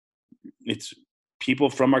it's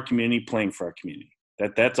people from our community playing for our community.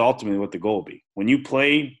 That's ultimately what the goal will be. When you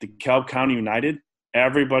play DeKalb County United,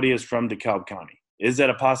 everybody is from DeKalb County. Is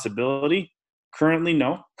that a possibility? Currently,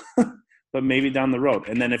 no, but maybe down the road.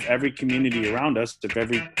 And then if every community around us, if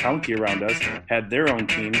every county around us had their own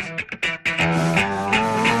teams.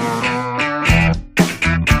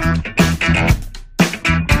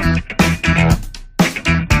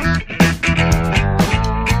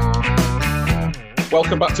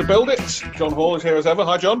 Welcome back to Build It. John Hall is here as ever.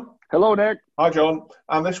 Hi, John. Hello, Nick. Hi, John.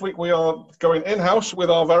 And this week we are going in-house with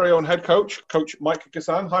our very own head coach, Coach Mike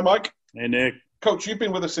Gecan. Hi, Mike. Hey, Nick. Coach, you've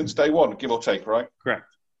been with us since day one, give or take, right? Correct.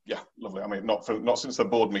 Yeah, lovely. I mean, not since the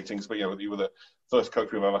board meetings, but you were the first coach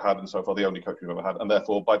we've ever had, and so far the only coach we've ever had, and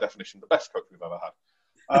therefore, by definition, the best coach we've ever had.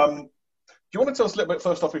 Do you want to tell us a little bit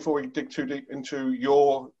first off before we dig too deep into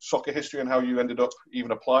your soccer history and how you ended up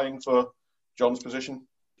even applying for John's position?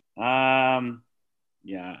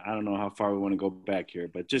 Yeah, I don't know how far we want to go back here,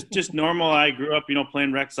 but just normal. I grew up,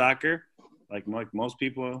 playing rec soccer, like most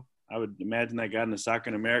people. I would imagine I got into soccer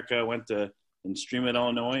in America. Went in Streamwood,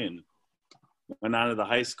 Illinois, and went on to the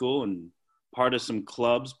high school and part of some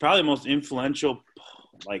clubs. Probably the most influential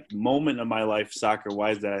moment of my life,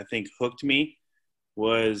 soccer-wise, that I think hooked me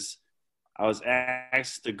was I was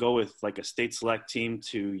asked to go with a state select team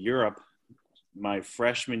to Europe my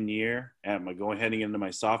freshman year heading into my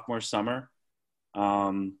sophomore summer.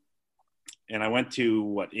 And I went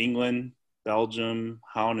to England, Belgium,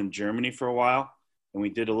 Holland, and Germany for a while. And we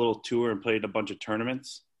did a little tour and played a bunch of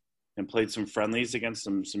tournaments and played some friendlies against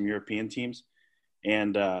some European teams.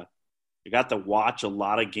 And, I got to watch a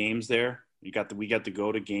lot of games there. We got to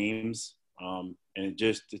go to games. And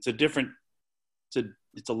it's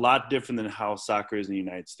a lot different than how soccer is in the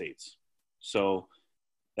United States. So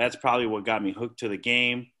that's probably what got me hooked to the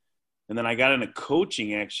game. And then I got into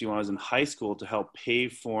coaching actually when I was in high school to help pay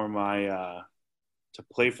for I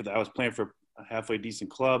was playing for a halfway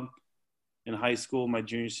decent club in high school, my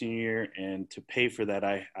junior, senior year. And to pay for that,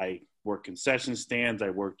 I worked concession stands. I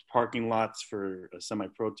worked parking lots for a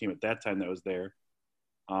semi-pro team at that time that was there.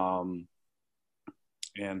 And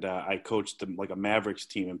I coached a Mavericks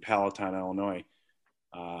team in Palatine, Illinois,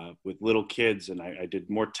 with little kids. And I did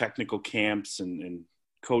more technical camps and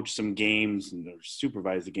coached some games and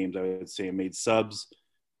supervised the games, I would say, and made subs.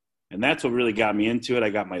 And that's what really got me into it.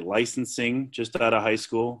 I got my licensing just out of high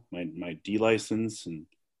school, my D license, and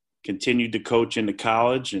continued to coach into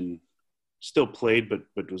college and still played,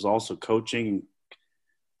 but was also coaching. And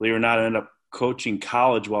believe it or not, I ended up coaching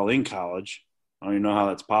college while in college. I don't even know how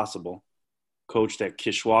that's possible. Coached at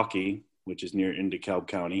Kishwaukee, which is in DeKalb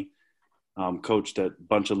County. Coached at a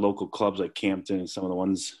bunch of local clubs like Campton and some of the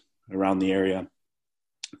ones around the area.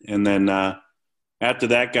 And then after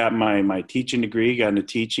that, got my teaching degree, got into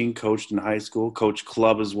teaching, coached in high school, coached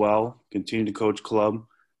club as well, continued to coach club,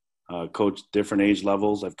 coached different age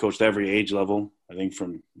levels. I've coached every age level, I think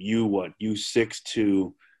from U6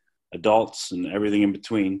 to adults and everything in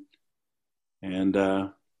between. And,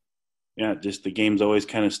 just the game's always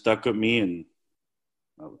kind of stuck with me, and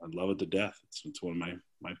I love it to death. It's one of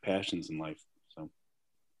my passions in life. So,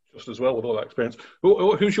 just as well with all that experience.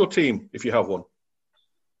 Who's your team, if you have one?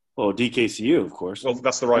 Well, DKCU, of course. Well,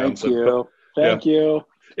 that's the right answer. Thank you.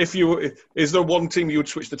 Is there one team you would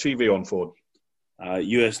switch the TV on for?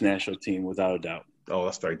 U.S. national team, without a doubt. Oh,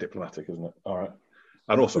 that's very diplomatic, isn't it? All right.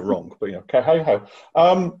 And also wrong, but okay. How?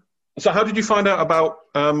 So how did you find out about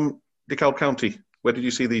DeKalb County? Where did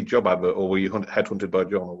you see the job advert, or were you headhunted by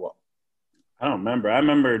John, or what? I don't remember. I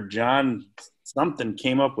remember John, something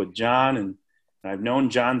came up with John, and I've known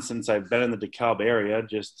John since I've been in the DeKalb area,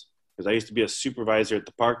 just because I used to be a supervisor at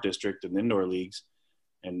the Park District in the indoor leagues.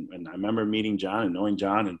 And I remember meeting John and knowing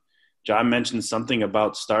John. And John mentioned something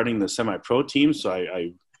about starting the semi-pro team. So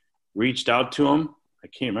I reached out to him. I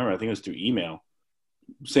can't remember. I think it was through email,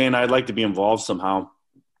 saying I'd like to be involved somehow.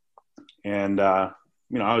 And, I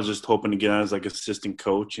was just hoping to get on as assistant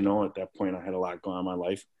coach. At that point I had a lot going on in my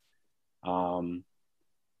life. And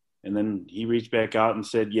then he reached back out and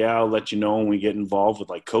said, yeah, I'll let you know when we get involved with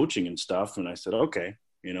coaching and stuff. And I said, okay.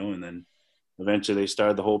 And then eventually they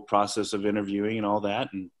started the whole process of interviewing and all that.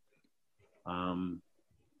 And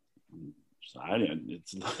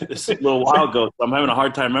it's a little while ago, so I'm having a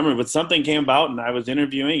hard time remembering, but something came about and I was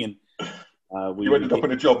interviewing, and you ended up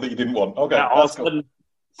in a job that you didn't want. Okay. Yeah, all of a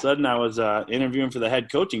sudden I was interviewing for the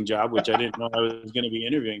head coaching job, which I didn't know I was going to be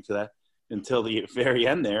interviewing for that until the very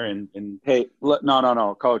end there. And hey,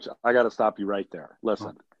 no, Coach, I got to stop you right there.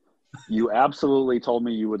 Listen. You absolutely told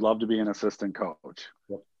me you would love to be an assistant coach.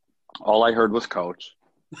 Yep. All I heard was coach.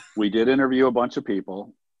 We did interview a bunch of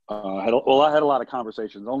people. I had a lot of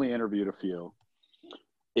conversations, only interviewed a few.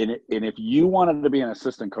 And if you wanted to be an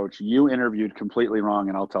assistant coach, you interviewed completely wrong,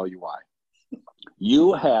 and I'll tell you why.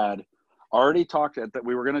 You had already talked that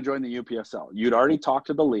we were going to join the UPSL. You'd already talked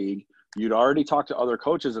to the league. You'd already talked to other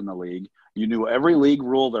coaches in the league. You knew every league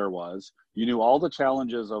rule there was. You knew all the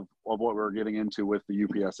challenges of what we were getting into with the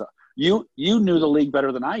UPSL. You knew the league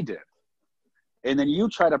better than I did. And then you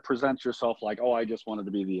try to present yourself like, oh, I just wanted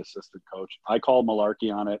to be the assistant coach. I called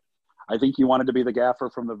malarkey on it. I think you wanted to be the gaffer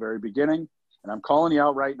from the very beginning, and I'm calling you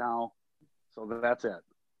out right now. So that's it.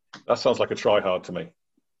 That sounds like a try hard to me.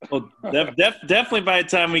 Well, definitely by the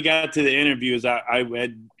time we got to the interviews, I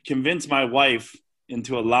had convinced my wife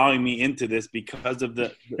into allowing me into this because of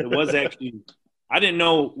it was actually, I didn't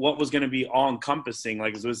know what was going to be all encompassing.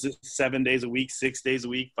 Like, was it 7 days a week, 6 days a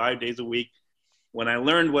week, 5 days a week? When I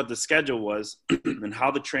learned what the schedule was and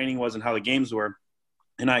how the training was and how the games were,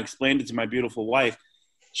 and I explained it to my beautiful wife,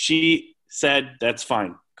 she said, that's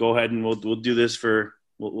fine. Go ahead and we'll do this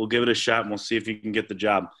we'll give it a shot and we'll see if you can get the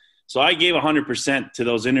job. So I gave 100% to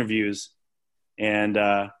those interviews, and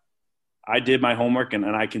I did my homework, and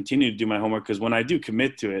I continue to do my homework because when I do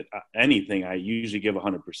commit to it, anything, I usually give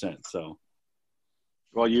 100%. So,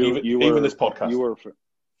 well, you were even this podcast, you were,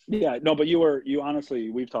 yeah, no, but you honestly,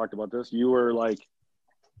 we've talked about this. You were like,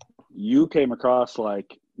 you came across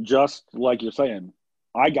like, just like you're saying,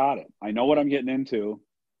 I got it. I know what I'm getting into,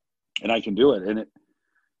 and I can do it. And it,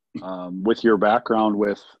 with your background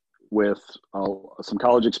with some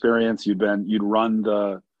college experience, you'd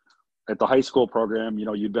run at the high school program,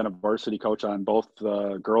 you'd been a varsity coach on both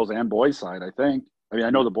the girls and boys side, I think. I mean, I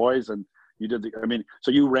know the boys, and you did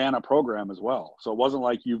so you ran a program as well. So it wasn't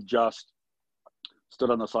like you've just stood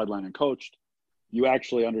on the sideline and coached. You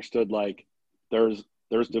actually understood, like, there's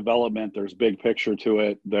development, there's big picture to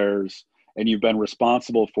it, and you've been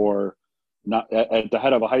responsible for, not at the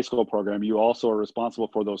head of a high school program, you also are responsible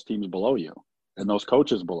for those teams below you and those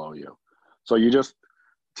coaches below you. So you just,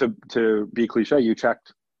 to be cliche, you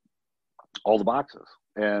checked all the boxes.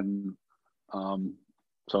 And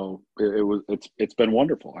so it's been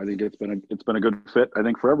wonderful. I think it's been a good fit, I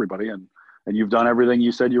think, for everybody. And you've done everything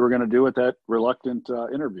you said you were going to do at that reluctant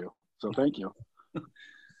interview. So thank you.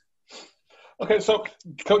 Okay. So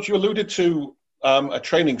Coach, you alluded to a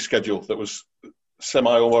training schedule that was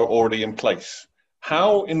already in place.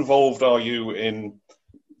 How involved are you in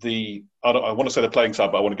I want to say the playing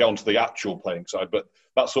side, but I want to get onto the actual playing side, but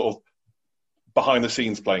that sort of behind the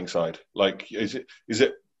scenes playing side? Like, is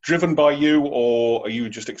it driven by you, or are you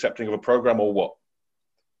just accepting of a program, or what?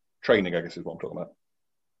 Training, I guess, is what I'm talking about.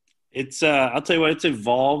 It's I'll tell you what, it's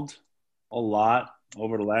evolved a lot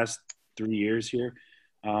over the last 3 years here.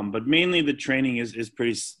 But mainly the training is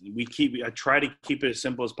pretty, I try to keep it as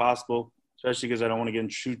simple as possible, especially because I don't want to get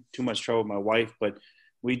in too much trouble with my wife. But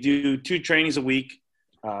we do 2 trainings a week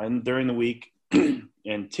and during the week.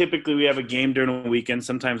 And typically we have a game during the weekend.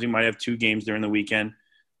 Sometimes we might have 2 games during the weekend.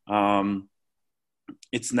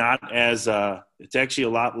 It's not as it's actually a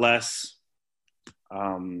lot less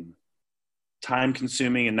time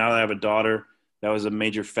consuming. And now that I have a daughter, that was a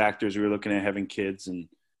major factor as we were looking at having kids. And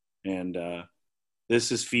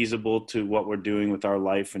this is feasible to what we're doing with our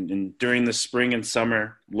life. And during the spring and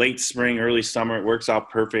summer, late spring, early summer, it works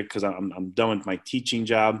out perfect because I'm done with my teaching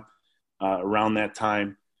job around that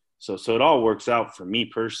time. So it all works out for me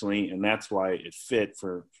personally, and that's why it fit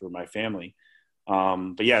for my family.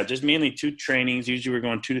 But yeah, just mainly 2 trainings. Usually we're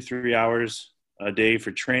going 2 to 3 hours a day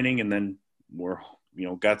for training, and then we're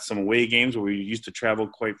got some away games where we used to travel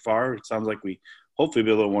quite far. It sounds like we hopefully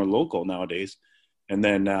be a little more local nowadays, and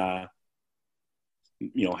then half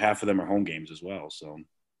of them are home games as well. So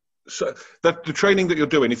the training that you're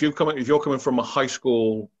doing, if you're coming from a high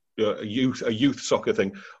school, a youth soccer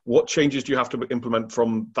thing, what changes do you have to implement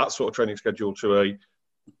from that sort of training schedule to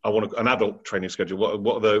an adult training schedule?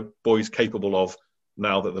 What are the boys capable of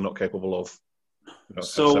now that they're not capable of?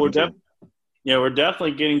 So we're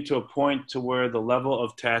definitely getting to a point to where the level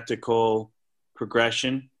of tactical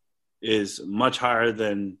progression is much higher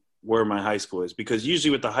than where my high school is, because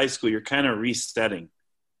usually with the high school you're kind of resetting.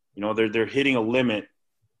 They're hitting a limit,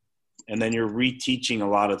 and then you're reteaching a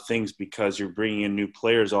lot of things because you're bringing in new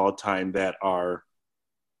players all the time that are,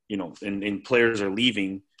 and players are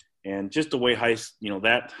leaving. And just the way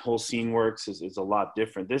that whole scene works is a lot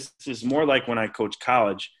different. This is more like when I coach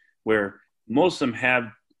college, where most of them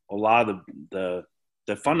have a lot of the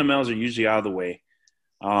fundamentals are usually out of the way.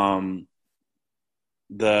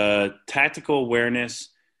 The tactical awareness,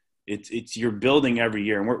 you're building every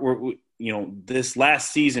year. And we're this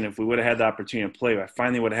last season, if we would have had the opportunity to play, I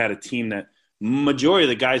finally would have had a team that majority of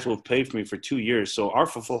the guys will have played for me for 2 years. So our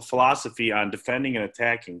philosophy on defending and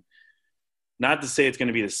attacking, not to say it's going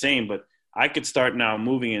to be the same, but I could start now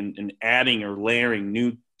moving and adding or layering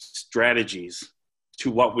new strategies to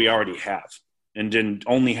what we already have, and then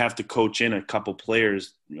only have to coach in a couple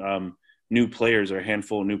players, new players or a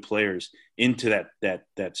handful of new players into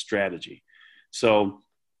that strategy. So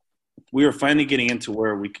we were finally getting into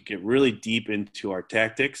where we could get really deep into our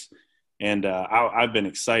tactics, and I've been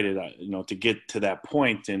excited, to get to that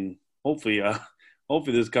point, and hopefully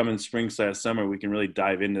this coming spring/summer we can really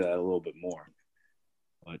dive into that a little bit more.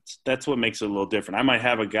 But that's what makes it a little different. I might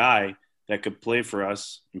have a guy that could play for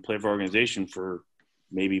us and play for our organization for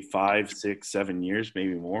maybe 5, 6, 7 years,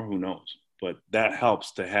 maybe more, who knows. But that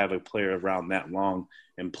helps to have a player around that long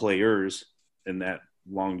and players in that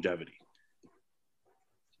longevity.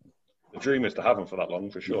 The dream is to have them for that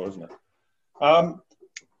long, for sure, isn't it? And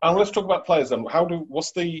let's talk about players then.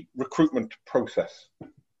 What's the recruitment process?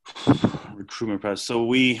 Recruitment process.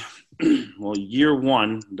 So year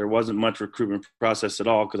one, there wasn't much recruitment process at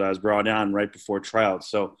all because I was brought on right before tryouts.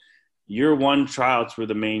 So year one tryouts were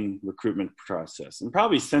the main recruitment process. And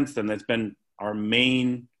probably since then, that's been our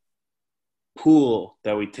main pool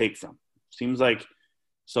that we take from. Seems like,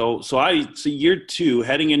 so year two,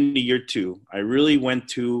 heading into year two, I really went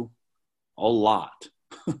to a lot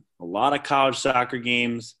of college soccer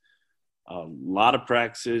games, a lot of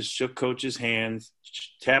practices, shook coaches' hands,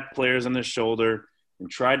 tapped players on the shoulder, and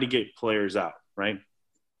tried to get players out, right?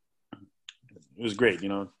 It was great,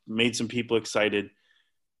 made some people excited.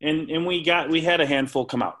 And we had a handful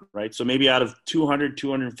come out, right? So maybe out of 200,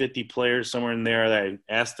 250 players, somewhere in there that I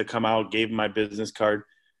asked to come out, gave them my business card,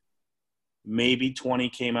 maybe 20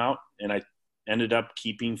 came out, and I ended up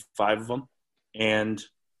keeping 5 of them. And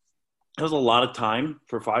it was a lot of time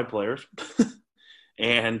for 5 players.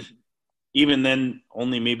 And even then,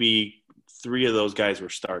 only maybe 3 of those guys were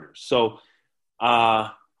starters. So I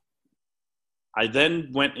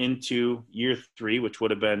then went into year 3, which would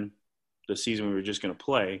have been the season we were just going to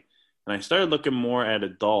play. And I started looking more at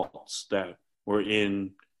adults that were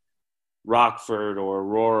in Rockford or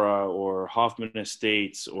Aurora or Hoffman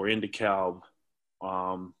Estates or IndyCalb,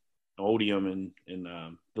 Odium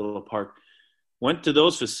in Villa Park. Went to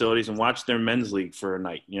those facilities and watched their men's league for a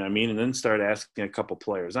night, and then started asking a couple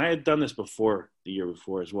players. I had done this before, the year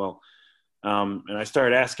before as well. And I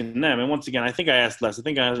started asking them. And once again, I think I asked less. I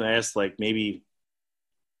think I asked like maybe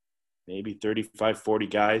 35, 40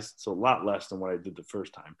 guys. It's a lot less than what I did the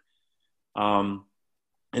first time.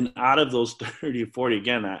 And out of those 30 or 40,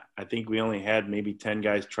 again, I think we only had maybe 10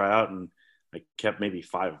 guys try out, and I kept maybe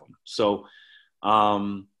 5 of them. So,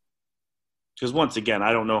 because once again,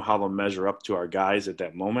 I don't know how they'll measure up to our guys at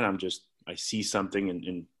that moment. I see something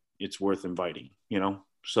and it's worth inviting,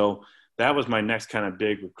 So that was my next kind of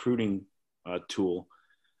big recruiting tool.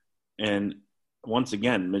 And once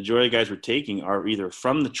again, majority of guys we're taking are either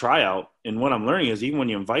from the tryout. And what I'm learning is even when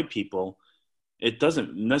you invite people, it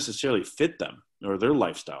doesn't necessarily fit them or their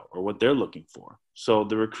lifestyle or what they're looking for. So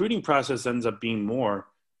the recruiting process ends up being more,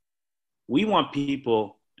 we want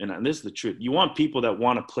people, and this is the truth, you want people that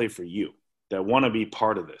want to play for you, that want to be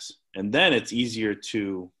part of this. And then it's easier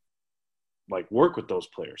to work with those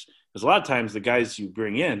players. Because a lot of times the guys you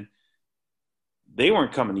bring in, they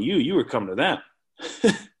weren't coming to you, you were coming to them.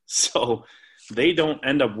 So they don't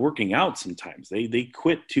end up working out sometimes. They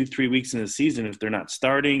quit 2-3 weeks in the season if they're not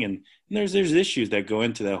starting. And there's issues that go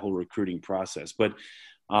into that whole recruiting process. But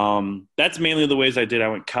that's mainly the ways I did. I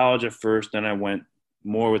went college at first, then I went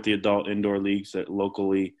more with the adult indoor leagues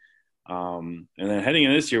locally. And then heading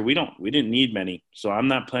into this year, we didn't need many, so I'm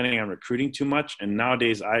not planning on recruiting too much. And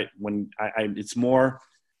nowadays, it's more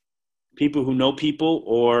people who know people,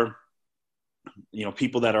 or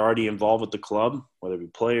people that are already involved with the club, whether it be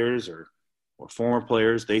players or former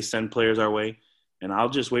players. They send players our way, and I'll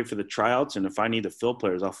just wait for the tryouts. And if I need to fill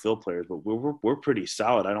players, I'll fill players. But we're pretty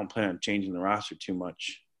solid. I don't plan on changing the roster too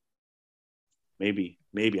much. Maybe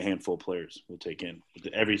a handful of players we'll take in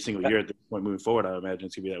every single year at this point moving forward. I imagine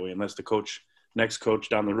it's gonna be that way, unless the next coach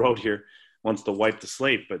down the road here wants to wipe the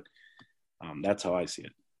slate. But that's how I see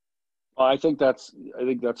it. Well, I think that's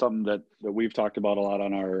something that we've talked about a lot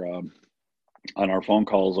on our phone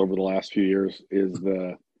calls over the last few years, is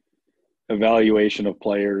the evaluation of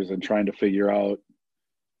players and trying to figure out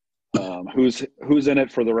who's in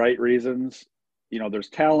it for the right reasons. There's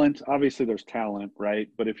talent. Obviously, there's talent, right?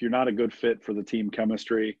 But if you're not a good fit for the team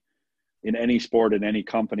chemistry in any sport, in any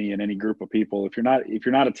company, in any group of people, if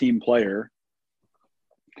you're not a team player,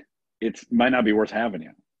 it might not be worth having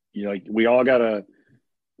you. We all gotta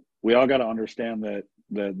understand that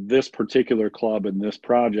this particular club and this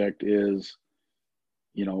project is,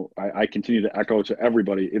 I continue to echo to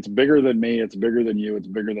everybody, it's bigger than me, it's bigger than you, it's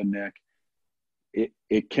bigger than Nick.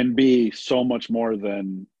 It can be so much more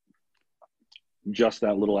than just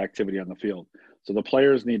that little activity on the field. So the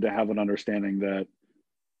players need to have an understanding that,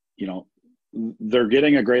 you know, they're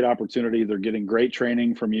getting a great opportunity. They're getting great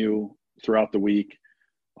training from you throughout the week.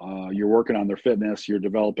 You're working on their fitness. You're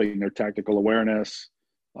developing their tactical awareness,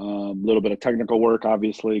 a little bit of technical work,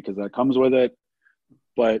 obviously, because that comes with it.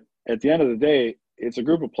 But at the end of the day, it's a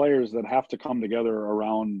group of players that have to come together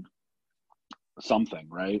around something,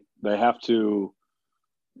 right? They have to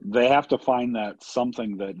find that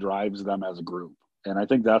something that drives them as a group. And I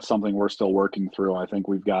think that's something we're still working through. I think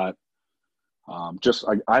we've got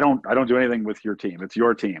I don't do anything with your team. It's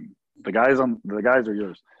your team. The guys are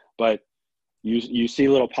yours. But you see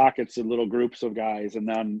little pockets and little groups of guys, and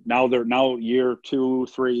then now year 2,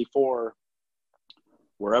 3, 4,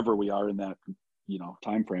 wherever we are in that, you know,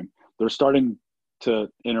 time frame, they're starting to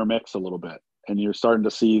intermix a little bit, and you're starting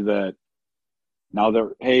to see that now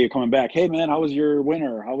hey, you're coming back. Hey man, how was your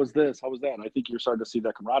winter? How was this? How was that? And I think you're starting to see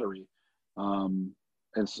that camaraderie.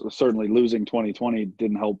 And certainly losing 2020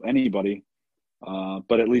 didn't help anybody,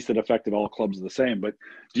 but at least it affected all clubs the same. But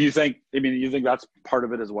do you think that's part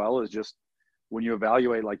of it as well, is just when you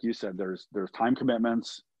evaluate, like you said, there's time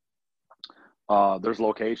commitments, there's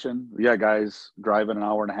location. Yeah, guys driving an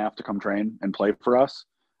hour and a half to come train and play for us,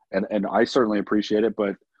 and I certainly appreciate it,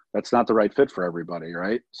 but that's not the right fit for everybody,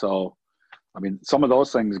 right? So, I mean, some of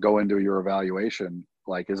those things go into your evaluation.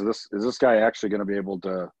 Like, is this guy actually going to be able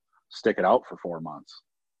to stick it out for 4 months?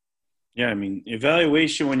 Yeah, I mean,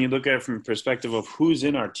 evaluation, when you look at it from a perspective of who's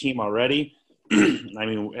in our team already, I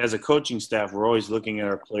mean, as a coaching staff, we're always looking at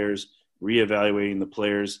our players, reevaluating the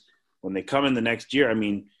players. When they come in the next year, I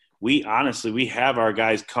mean, we have our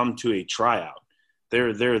guys come to a tryout.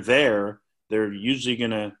 They're there. They're usually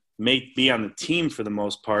going to be on the team for the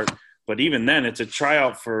most part. But even then, it's a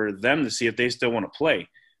tryout for them to see if they still want to play.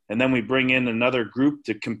 And then we bring in another group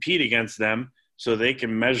to compete against them so they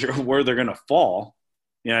can measure where they're going to fall.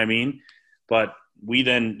 You know what I mean? But we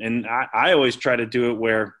then – and I always try to do it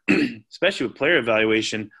where, especially with player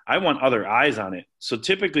evaluation, I want other eyes on it. So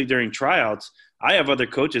typically during tryouts, I have other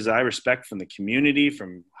coaches I respect from the community,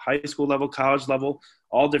 from high school level, college level,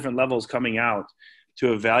 all different levels coming out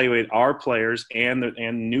to evaluate our players and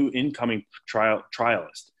new incoming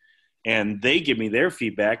trialists. And they give me their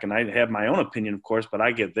feedback, and I have my own opinion, of course, but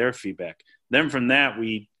I get their feedback. Then from that,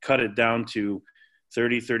 we cut it down to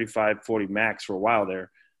 30, 35, 40 max for a while there.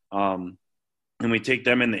 And we take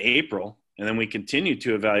them into April, and then we continue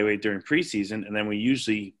to evaluate during preseason. And then we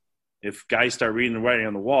usually, if guys start reading the writing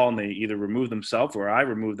on the wall, and they either remove themselves or I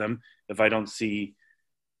remove them, if I don't see,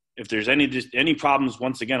 if there's any problems,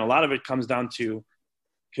 once again, a lot of it comes down to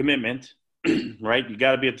commitment, right? You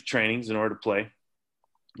got to be at the trainings in order to play.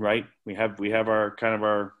 Right. We have our kind of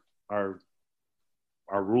our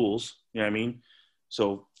rules, you know what I mean?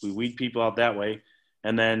 So we weed people out that way.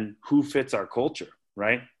 And then who fits our culture,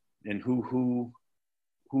 right? And who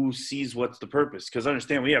sees what's the purpose? Because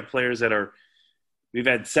understand, we have players we've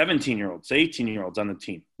had 17-year-olds, 18-year-olds on the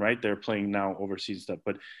team, right? They're playing now overseas stuff,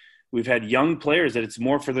 but we've had young players that it's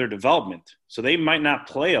more for their development. So they might not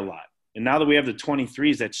play a lot. And now that we have the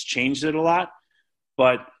 23s, that's changed it a lot.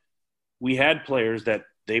 But we had players that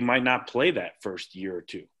they might not play that first year or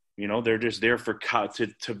two. You know, they're just there for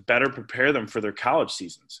to better prepare them for their college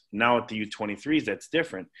seasons. Now at the U23s, that's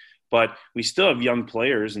different. But we still have young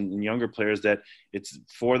players and younger players that it's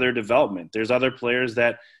for their development. There's other players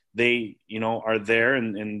that they, you know, are there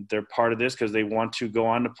and they're part of this because they want to go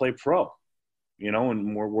on to play pro, you know,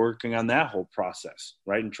 and we're working on that whole process,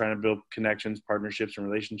 right? And trying to build connections, partnerships, and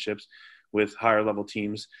relationships with higher level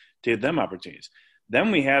teams to give them opportunities.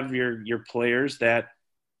 Then we have your players that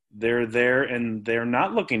they're there and they're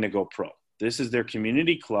not looking to go pro. This is their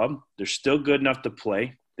community club. They're still good enough to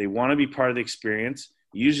play. They want to be part of the experience.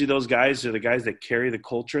 Usually those guys are the guys that carry the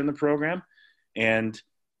culture in the program and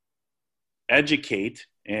educate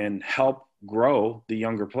and help grow the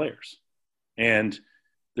younger players. And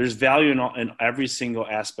there's value in every single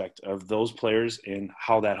aspect of those players and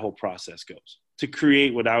how that whole process goes to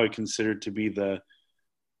create what I would consider to be the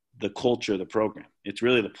culture of the program. It's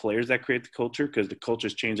really the players that create the culture because the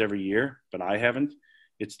cultures change every year, but I haven't.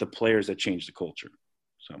 It's the players that change the culture.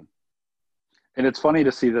 So, and it's funny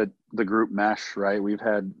to see the group mesh, right? We've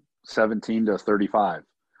had 17 to 35.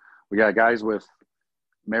 We got guys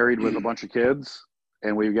married with a bunch of kids,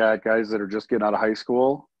 and we've got guys that are just getting out of high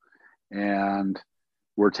school, and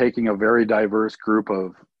we're taking a very diverse group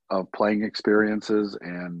of playing experiences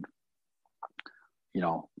and, you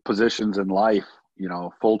know, positions in life, you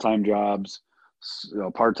know, full-time jobs, you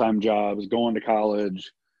know, part-time jobs, going to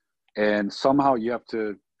college, and somehow you have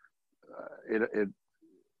to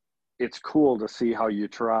it's cool to see how you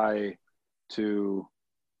try to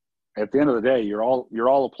at the end of the day, you're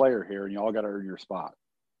all a player here, and you all got to earn your spot,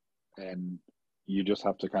 and you just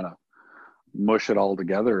have to kind of mush it all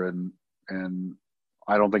together. And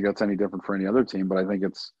I don't think that's any different for any other team, but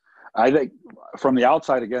I think from the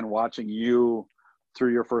outside, again, watching you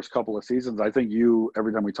through your first couple of seasons, I think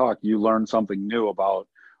every time we talk, you learn something new about,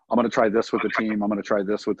 I'm going to try this with the team, I'm going to try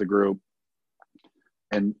this with the group,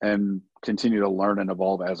 and continue to learn and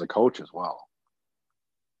evolve as a coach as well.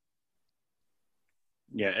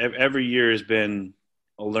 Yeah, every year has been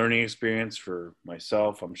a learning experience for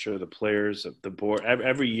myself. I'm sure the players, the board,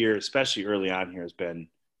 every year, especially early on here,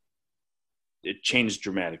 it changed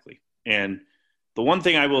dramatically. And the one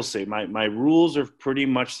thing I will say, my rules are pretty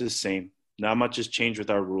much the same. Not much has changed with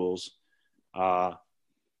our rules. And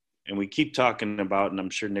we keep talking about, and I'm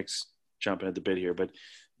sure Nick's jumping at the bit here, but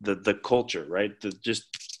the culture, right? Just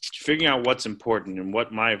figuring out what's important, and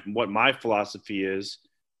what my philosophy is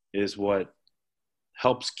what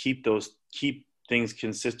helps keep things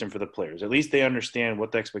consistent for the players. At least they understand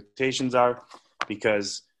what the expectations are,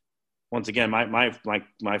 because once again,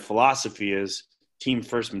 my philosophy is team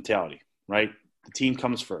first mentality, right? The team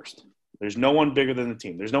comes first. There's no one bigger than the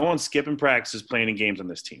team. There's no one skipping practices playing in games on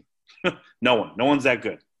this team. No one's that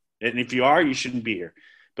good. And if you are, you shouldn't be here.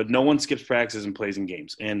 But no one skips practices and plays in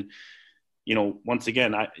games. And, once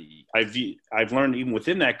again, I've learned even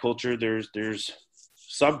within that culture, there's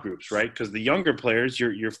subgroups, right? Because the younger players,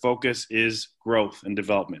 your focus is growth and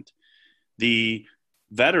development. The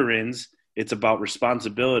veterans, it's about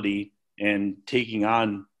responsibility and taking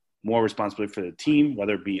on more responsibility for the team,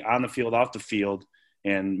 whether it be on the field, off the field,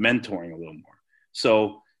 and mentoring a little more.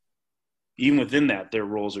 So even within that, their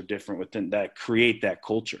roles are different within that, create that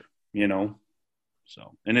culture,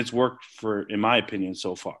 So, and it's worked in my opinion,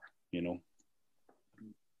 so far, No,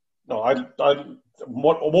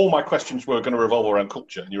 all my questions were going to revolve around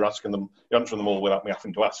culture, and you're answering them all without me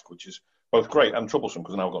having to ask, which is both great and troublesome,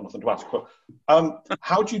 because now I've got nothing to ask. But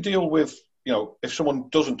how do you deal with, if someone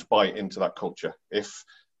doesn't buy into that culture, if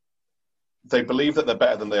they believe that they're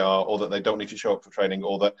better than they are, or that they don't need to show up for training,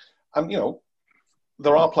 or that,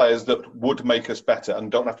 there are players that would make us better and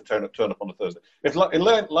don't have to turn up on a Thursday. If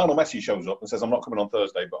Lionel Messi shows up and says, I'm not coming on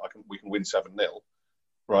Thursday, but we can win 7-0,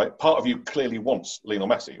 right? Part of you clearly wants Lionel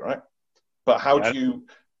Messi, right? But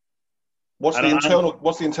what's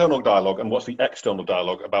the internal dialogue and what's the external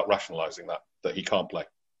dialogue about rationalizing that he can't play?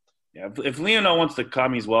 Yeah, if Lionel wants to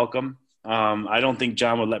come, he's welcome. I don't think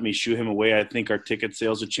John would let me shoo him away. I think our ticket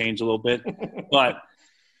sales would change a little bit. But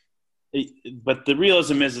the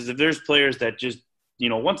realism is if there's players that just,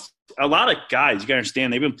 once a lot of guys, you got to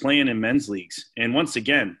understand, they've been playing in men's leagues. And once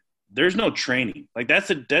again, there's no training. Like that's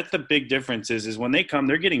the big difference is when they come,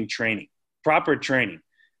 they're getting training, proper training,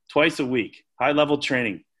 twice a week, high level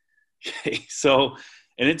training. Okay. So,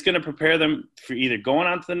 and it's going to prepare them for either going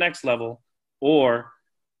on to the next level or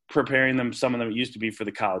preparing them, some of them used to be, for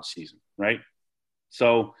the college season, right?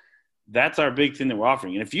 So that's our big thing that we're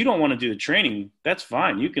offering. And if you don't want to do the training, that's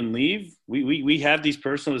fine. You can leave. We have these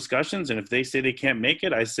personal discussions, and if they say they can't make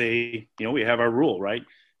it, I say, we have our rule, right?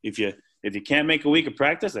 If you can't make a week of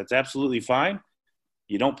practice, that's absolutely fine.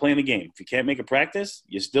 You don't play in the game. If you can't make a practice,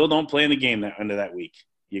 you still don't play in the game that end of that week.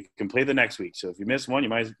 You can play the next week. So if you miss one,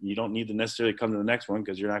 you don't need to necessarily come to the next one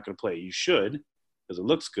because you're not going to play. You should, because it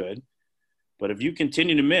looks good. But if you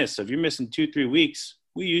continue to miss, if you're missing 2-3 weeks,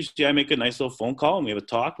 I make a nice little phone call and we have a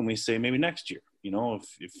talk and we say maybe next year,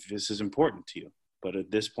 if this is important to you. But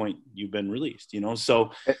at this point, you've been released,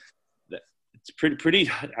 So it's pretty.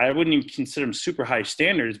 I wouldn't even consider them super high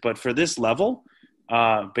standards, but for this level,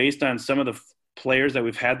 based on some of the players that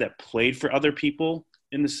we've had that played for other people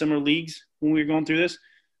in the similar leagues when we were going through this,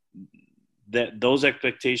 that those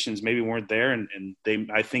expectations maybe weren't there, and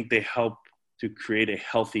I think they help to create a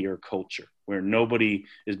healthier culture where nobody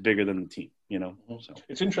is bigger than the team. So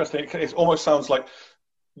it's interesting. It almost sounds like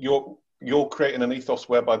you're creating an ethos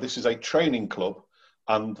whereby this is a training club,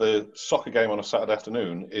 and the soccer game on a Saturday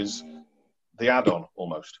afternoon is the add-on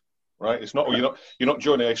almost, right? It's not you're not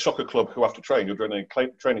joining a soccer club who have to train. You're joining a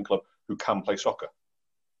training club who can play soccer.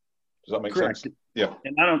 Does that make sense? Yeah.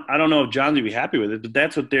 And I don't know if John would be happy with it, but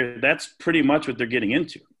that's pretty much what they're getting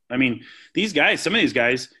into. I mean, some of these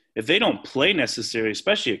guys, if they don't play necessarily,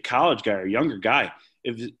 especially a college guy or a younger guy,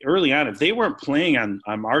 if they weren't playing on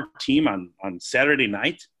our team on Saturday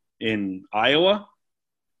night in Iowa,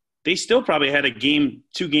 they still probably had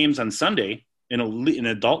 2 games on Sunday in an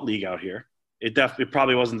adult league out here. It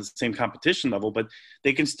probably wasn't the same competition level, but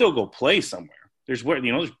they can still go play somewhere. There's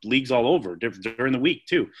leagues all over during the week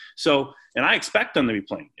too. So, and I expect them to be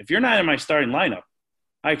playing. If you're not in my starting lineup,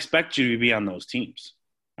 I expect you to be on those teams.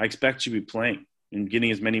 I expect you to be playing and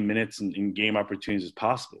getting as many minutes and game opportunities as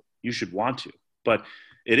possible. you should want to. But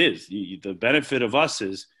it is. The benefit of us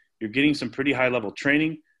is you're getting some pretty high-level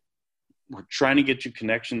training. We're trying to get you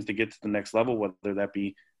connections to get to the next level, whether that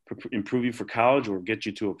be improve you for college or get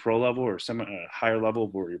you to a pro level or some higher level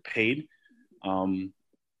where you're paid. And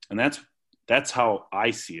that's how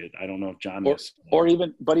I see it. I don't know if John is. Or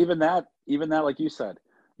even that, like you said,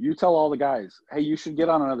 you tell all the guys, hey, you should get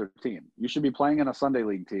on another team. You should be playing in a Sunday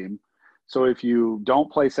league team. So if you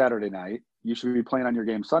don't play Saturday night, you should be playing on your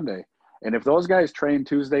game Sunday. And if those guys train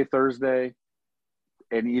Tuesday, Thursday,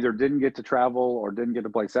 and either didn't get to travel or didn't get to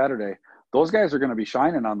play Saturday, those guys are going to be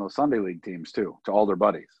shining on those Sunday league teams too, to all their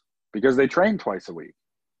buddies, because they train twice a week.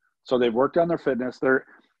 So they've worked on their fitness.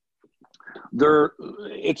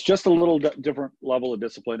 It's just a little different level of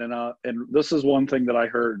discipline. And this is one thing that I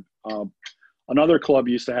heard. Another club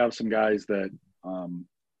used to have some guys that,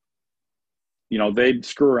 they'd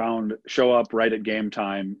screw around, show up right at game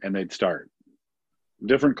time, and they'd start.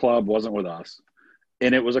 Different club, wasn't with us.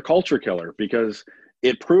 And it was a culture killer because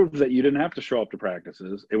it proved that you didn't have to show up to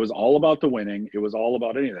practices. It was all about the winning. It was all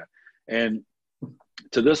about any of that. And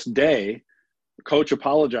to this day, the coach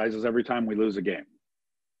apologizes every time we lose a game.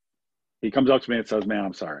 He comes up to me and says, man,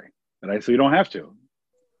 I'm sorry. And I say, you don't have to.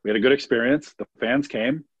 We had a good experience. The fans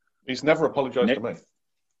came. He's never apologized to me.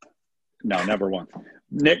 No, never once.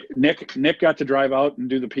 Nick got to drive out and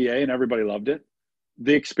do the PA, and everybody loved it.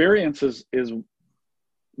 The experience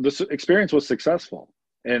this experience was successful,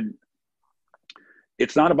 and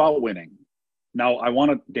it's not about winning. Now, I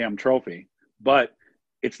want a damn trophy, but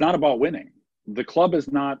it's not about winning. The club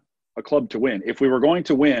is not a club to win. If we were going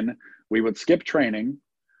to win, we would skip training,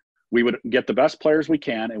 we would get the best players we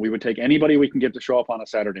can, and we would take anybody we can get to show up on a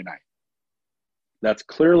Saturday night. That's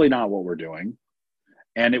clearly not what we're doing.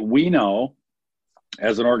 And we know,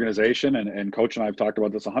 as an organization, and Coach and I have talked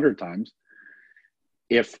about this 100 times,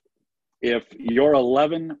 if your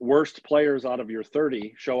 11 worst players out of your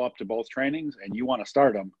 30 show up to both trainings and you want to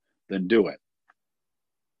start them, then do it.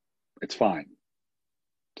 It's fine.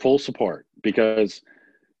 Full support, because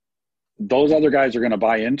those other guys are going to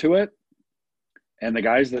buy into it. And the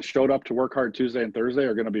guys that showed up to work hard Tuesday and Thursday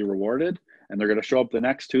are going to be rewarded, and they're going to show up the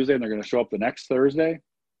next Tuesday and they're going to show up the next Thursday.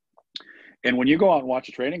 And when you go out and watch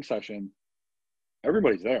a training session,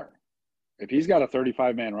 everybody's there. If he's got a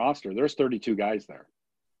 35-man roster, there's 32 guys there.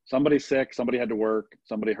 Somebody's sick, somebody had to work,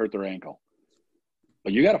 somebody hurt their ankle.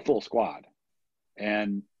 But you got a full squad.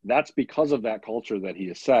 And that's because of that culture that he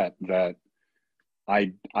has set, that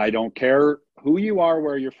I don't care who you are,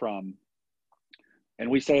 where you're from. And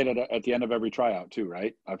we say it at the end of every tryout too,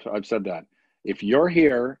 right? I've said that. If you're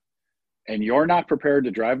here and you're not prepared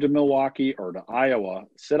to drive to Milwaukee or to Iowa,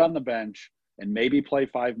 sit on the bench and maybe play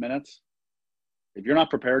 5 minutes, if you're not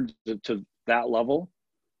prepared to that level,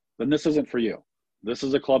 then this isn't for you. This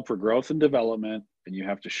is a club for growth and development, and you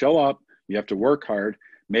have to show up. You have to work hard.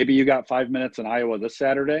 Maybe you got 5 minutes in Iowa this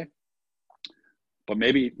Saturday, but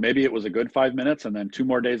maybe it was a good 5 minutes and then 2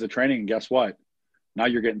 more days of training, and guess what? Now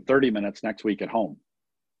you're getting 30 minutes next week at home.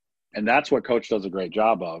 And that's what Coach does a great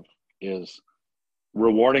job of, is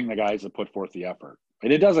rewarding the guys that put forth the effort.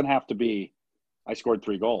 And it doesn't have to be, I scored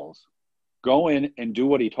 3 goals. Go in and do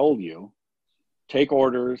what he told you. Take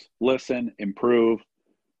orders, listen, improve.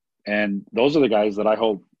 And those are the guys that I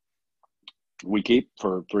hope we keep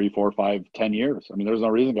for 3, 4, 5, 10 years. I mean, there's no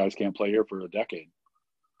reason guys can't play here for a decade.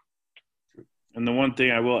 And the one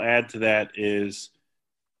thing I will add to that is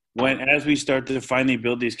as we start to finally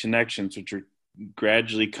build these connections, which are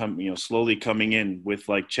gradually slowly coming in with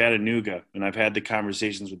like Chattanooga, and I've had the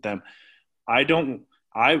conversations with them.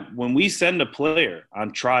 When we send a player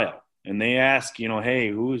on trial and they ask, hey,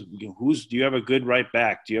 who's do you have a good right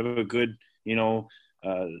back? Do you have a good,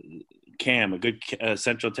 cam, a good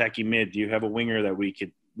central attacking mid? Do you have a winger that we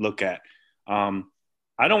could look at? I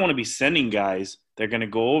don't want to be sending guys that are going to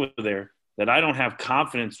go over there that I don't have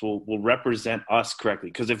confidence will represent us correctly.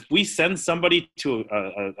 Because if we send somebody to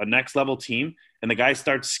a next level team and the guy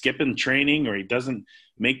starts skipping training, or he doesn't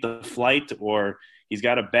make the flight, or he's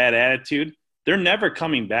got a bad attitude, they're never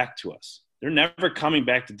coming back to us. They're never coming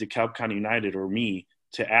back to DeKalb County United or me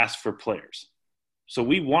to ask for players. So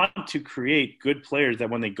we want to create good players that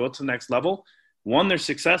when they go to the next level, 1, they're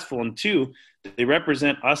successful, and 2, they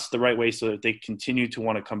represent us the right way so that they continue to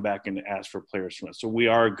want to come back and ask for players from us. So we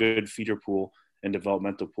are a good feeder pool and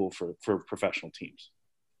developmental pool for professional teams.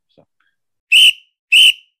 So.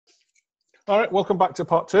 All right, welcome back to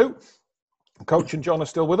part 2. Coach and John are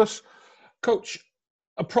still with us. Coach,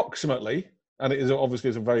 approximately, and it is obviously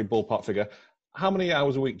a very ballpark figure, how many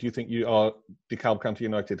hours a week do you think you are DeKalb County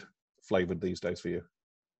United flavored these days for you?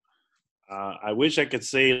 I wish I could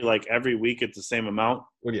say like every week it's the same amount.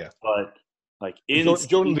 Well, yeah. But Like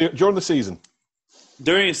during the season.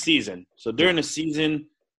 During a season. So during a season,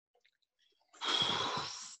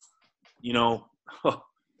 you know,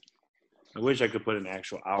 I wish I could put an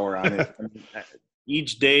actual hour on it. I mean,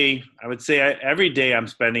 each day, I would say every day I'm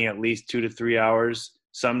spending at least 2 to 3 hours,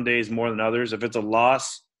 some days more than others. If it's a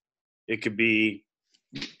loss, it could be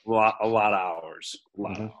a lot of hours. A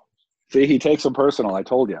lot of hours. See, he takes them personal. I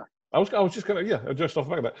told you. I was just going to, just off the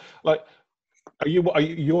back of that. Like,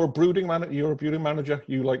 you're a brooding manager? You're a brooding manager?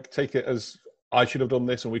 You like take it as I should have done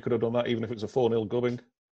this and we could have done that, even if it's a 4-0 gubbing?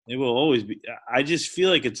 It will always be. I just feel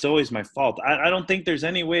like it's always my fault. I don't think there's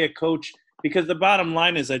any way a coach, because the bottom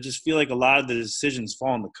line is I just feel like a lot of the decisions fall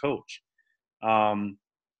on the coach.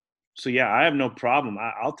 So, yeah, I have no problem.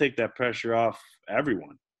 I'll take that pressure off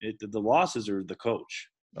everyone. The losses are the coach.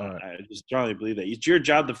 All right. I just strongly believe that. It's your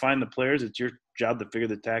job to find the players. It's your job to figure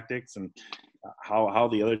the tactics and how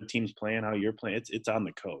the other team's playing, how you're playing. It's on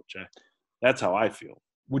the coach. That's how I feel.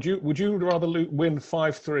 Would you rather win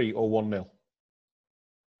 5-3 or 1-0?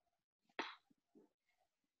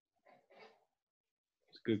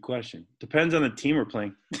 Good question. Depends on the team we're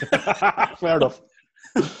playing. Fair enough.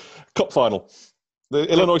 Cup final. The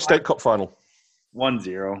Illinois State Cup final.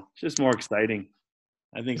 1-0. It's just more exciting.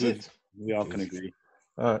 I think we all can agree.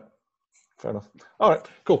 All right. Fair enough. All right.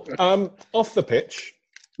 Cool. Off the pitch,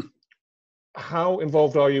 how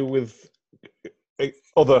involved are you with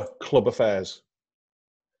other club affairs?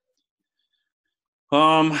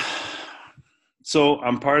 So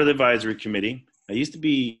I'm part of the advisory committee. I used to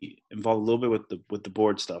be involved a little bit with the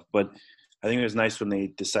board stuff, but I think it was nice when they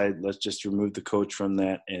decided let's just remove the coach from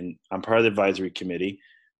that. And I'm part of the advisory committee,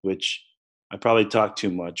 which I probably talk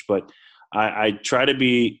too much, but I try to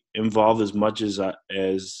be involved as much as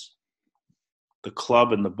the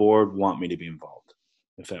club and the board want me to be involved,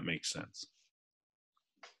 if that makes sense.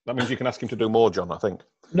 That means you can ask him to do more, John, I think.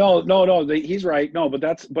 No. He's right. No, but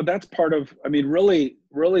that's part of. I mean, really,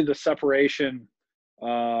 the separation.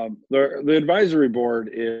 The advisory board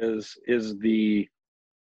is the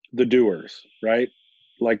doers, right?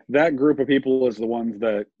 Like that group of people is the ones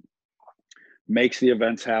that makes the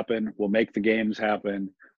events happen, will make the games happen,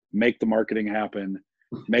 make the marketing happen,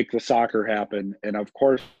 make the soccer happen, and of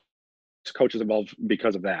course, coaches involved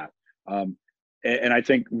because of that. And I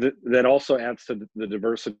think that also adds to the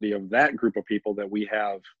diversity of that group of people that we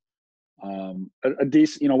have a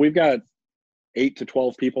decent. We've got 8 to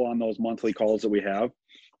 12 people on those monthly calls that we have.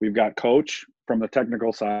 We've got coach from the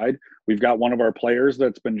technical side. We've got one of our players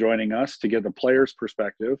that's been joining us to get the player's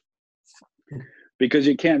perspective, because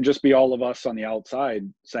you can't just be all of us on the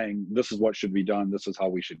outside saying, this is what should be done. This is how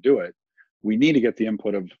we should do it. We need to get the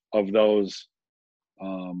input of those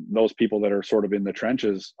people that are sort of in the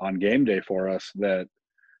trenches on game day for us, that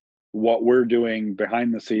what we're doing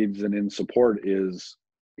behind the scenes and in support is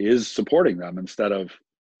supporting them instead of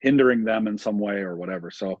hindering them in some way or whatever.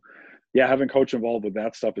 So yeah, having coach involved with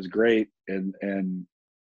that stuff is great. And then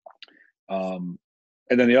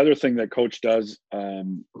the other thing that coach does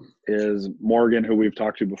is Morgan, who we've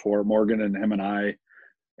talked to before, Morgan and him and I,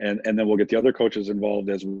 and then we'll get the other coaches involved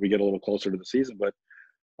as we get a little closer to the season. But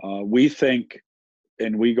we think,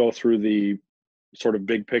 and we go through the sort of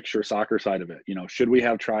big picture soccer side of it. Should we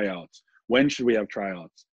have tryouts? When should we have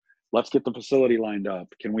tryouts? Let's get the facility lined up.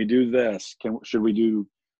 Can we do this? Should we do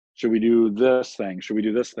this thing? Should we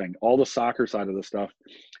do this thing? All the soccer side of the stuff.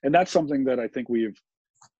 And that's something that I think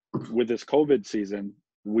with this COVID season,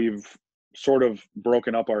 we've sort of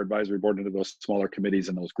broken up our advisory board into those smaller committees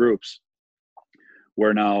and those groups,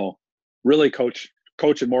 where now really Coach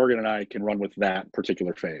and Morgan and I can run with that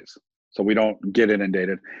particular phase, so we don't get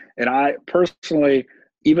inundated. And I personally,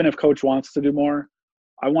 even if Coach wants to do more,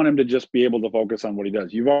 I want him to just be able to focus on what he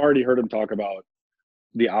does. You've already heard him talk about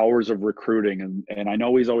the hours of recruiting, and I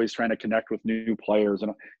know he's always trying to connect with new players,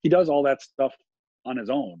 and he does all that stuff on his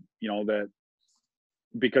own, that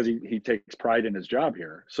because he takes pride in his job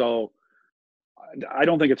here. So I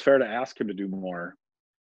don't think it's fair to ask him to do more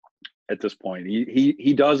at this point.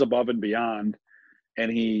 He does above and beyond,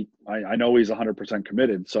 and I know he's 100%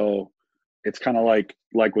 committed. So it's kind of like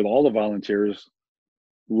with all the volunteers,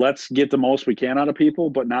 let's get the most we can out of people,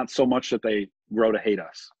 but not so much that they grow to hate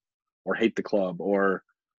us or hate the club, or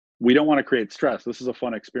we don't want to create stress. This is a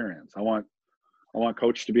fun experience. I want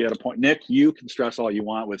Coach to be at a point. Nick, you can stress all you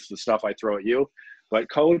want with the stuff I throw at you, but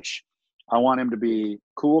Coach, I want him to be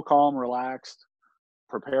cool, calm, relaxed,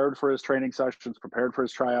 prepared for his training sessions, prepared for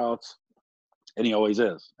his tryouts, and he always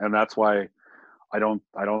is. And that's why I don't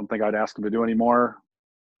think I'd ask him to do any more,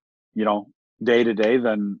 day to day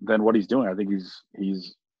than what he's doing. I think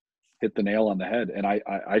he's hit the nail on the head. And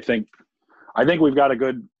I think we've got a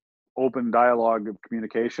good open dialogue of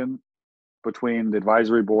communication. between the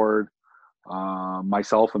advisory board,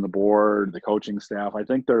 myself and the board, the coaching staff. I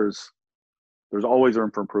think there's always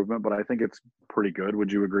room for improvement, but I think it's pretty good.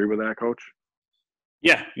 Would you agree with that, Coach?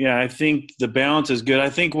 Yeah. I think the balance is good. I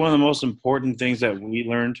think one of the most important things that we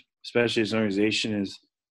learned, especially as an organization, is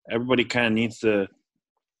everybody kind of needs to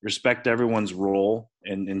respect everyone's role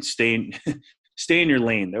and stay in your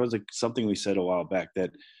lane. That was something we said a while back, that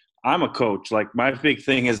I'm a coach. Like, my big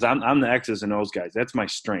thing is I'm the X's and O's guys. That's my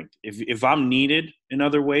strength. If I'm needed in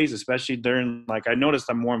other ways, especially during, like, I noticed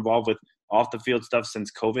I'm more involved with off the field stuff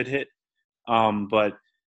since COVID hit. But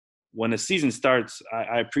when the season starts,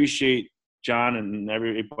 I appreciate John and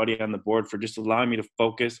everybody on the board for just allowing me to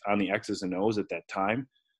focus on the X's and O's at that time.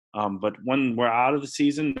 But when we're out of the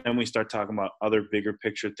season, then we start talking about other bigger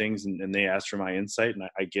picture things, and they ask for my insight, and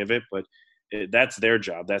I give it. But that's their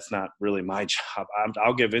job. That's not really my job.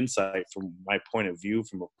 I'll give insight from my point of view,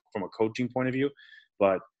 from a coaching point of view.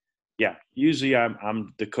 But yeah, usually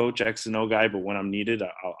I'm the coach, X and O guy. But when I'm needed,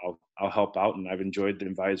 I'll help out, and I've enjoyed the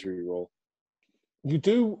advisory role. You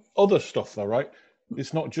do other stuff though, right?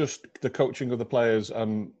 It's not just the coaching of the players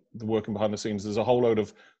and the working behind the scenes. There's a whole load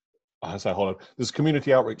of, there's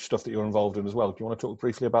community outreach stuff that you're involved in as well. Do you want to talk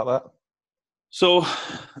briefly about that? So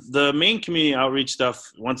the main community outreach stuff,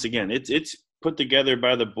 once again, it's put together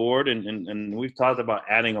by the board, and we've talked about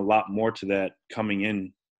adding a lot more to that coming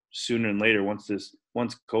in sooner and later once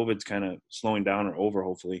COVID's kind of slowing down or over,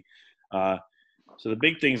 hopefully. So the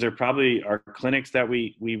big things are probably our clinics that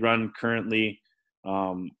we run currently.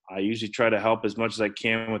 I usually try to help as much as I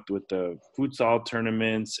can with the futsal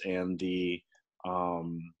tournaments and the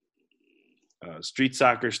street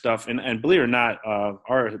soccer stuff. And believe it or not,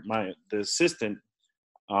 the assistant,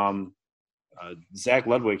 Zach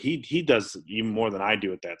Ludwig, he does even more than I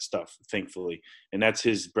do at that stuff, thankfully. And that's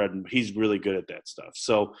his bread. And he's really good at that stuff.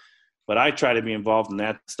 So, but I try to be involved in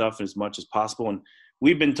that stuff as much as possible. And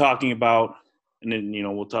we've been talking about, and then,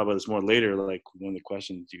 we'll talk about this more later, like one of the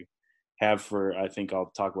questions you have I think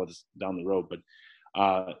I'll talk about this down the road, but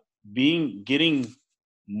getting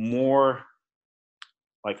more,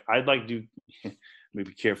 like, I'd like to let me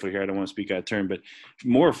be careful here, I don't want to speak out of turn, but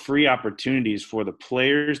more free opportunities for the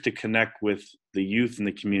players to connect with the youth in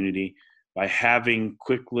the community by having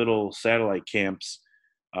quick little satellite camps,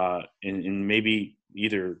 and maybe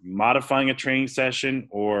either modifying a training session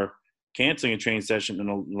or canceling a training session and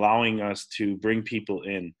allowing us to bring people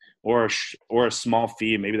in, or a small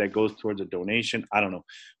fee, maybe that goes towards a donation. I don't know,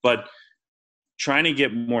 but trying to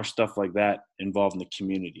get more stuff like that involved in the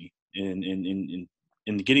community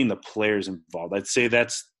and getting the players involved. I'd say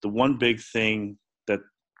that's the one big thing that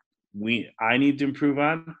I need to improve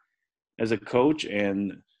on as a coach,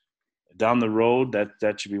 and down the road,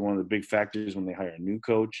 that should be one of the big factors when they hire a new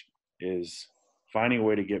coach, is finding a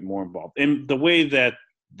way to get more involved. And the way that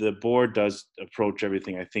the board does approach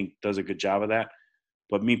everything, I think, does a good job of that.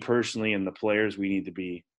 But me personally and the players, we need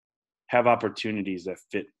to have opportunities that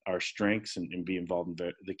fit our strengths and be involved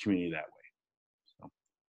in the community that way. So.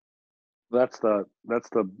 That's the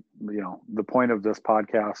the point of this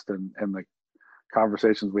podcast and the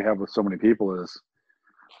conversations we have with so many people is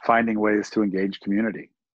finding ways to engage community,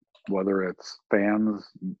 whether it's fans,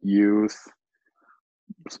 youth,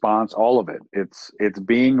 sponsors, all of it. It's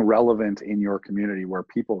being relevant in your community where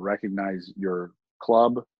people recognize your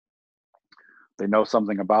club, they know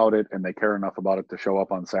something about it, and they care enough about it to show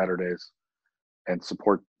up on Saturdays and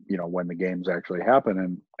support, when the games actually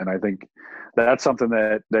happen. And I think that's something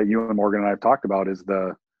that you and Morgan and I have talked about, is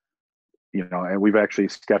and we've actually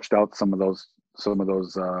sketched out some of those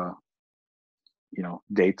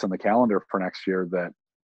dates on the calendar for next year that,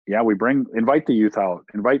 we invite the youth out,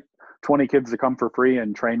 invite 20 kids to come for free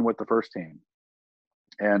and train with the first team,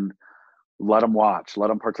 and let them watch, let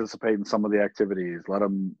them participate in some of the activities, let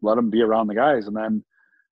them be around the guys, and then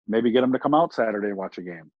maybe get them to come out Saturday and watch a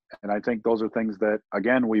game. And I think those are things that,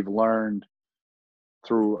 again, we've learned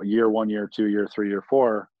through year 1, year 2, year 3, year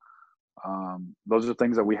 4. Those are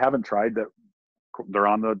things that we haven't tried, that they're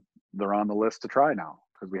on the list to try now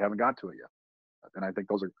because we haven't got to it yet. And I think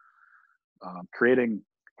those are creating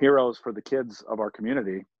heroes for the kids of our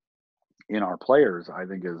community in our players, I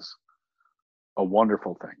think, is a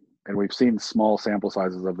wonderful thing. And we've seen small sample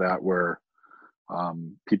sizes of that where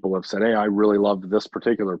people have said, hey, I really loved this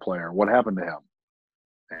particular player. What happened to him?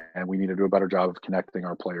 And we need to do a better job of connecting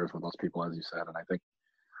our players with those people, as you said. And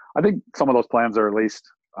I think some of those plans are at least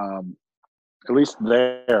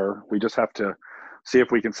there. We just have to see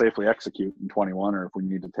if we can safely execute in 21, or if we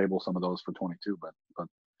need to table some of those for 22. But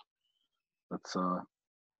that's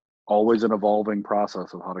always an evolving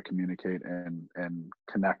process of how to communicate and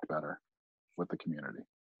connect better with the community.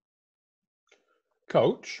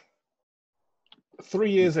 Coach,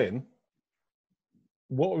 3 years in,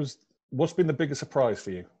 what's been the biggest surprise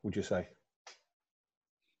for you, would you say?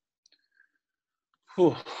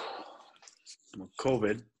 Whew.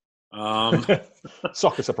 COVID.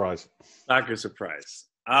 Soccer surprise. Soccer surprise.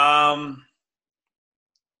 Trying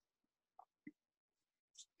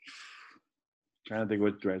to think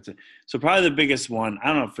what I'd say. So probably the biggest one. I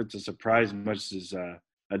don't know if it's a surprise as much as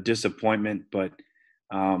a disappointment, but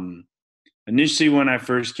initially when I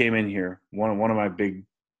first came in here, one of my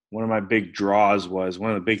big draws was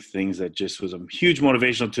one of the big things that just was a huge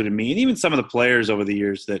motivational to me, and even some of the players over the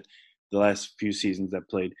years that the last few seasons that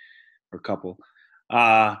played, or couple,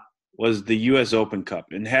 was the U.S. Open Cup.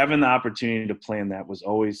 And having the opportunity to play in that was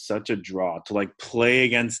always such a draw. To like play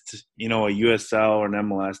against, a USL or an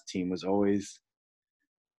MLS team was always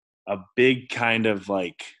a big kind of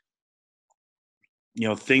like,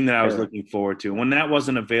 thing that I was looking forward to. When that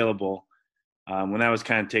wasn't available, when that was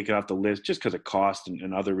kind of taken off the list, just because of cost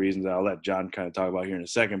and other reasons that I'll let John kind of talk about here in a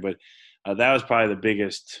second. But that was probably the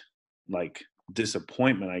biggest like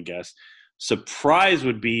disappointment, I guess. Surprise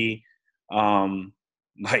would be when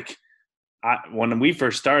we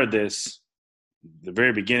first started this, the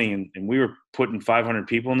very beginning, and we were putting 500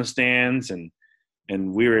 people in the stands, and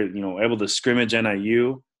we were able to scrimmage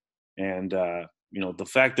NIU, and the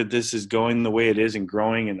fact that this is going the way it is and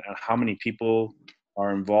growing, and how many people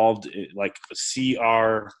are involved, like see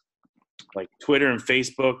our like Twitter and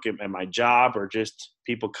Facebook and my job, or just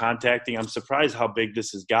people contacting. I'm surprised how big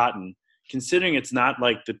this has gotten, considering it's not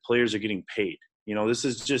like the players are getting paid. This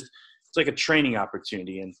is just, it's like a training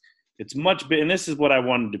opportunity, and it's much big. And this is what I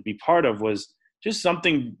wanted to be part of, was just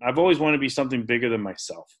something. I've always wanted to be something bigger than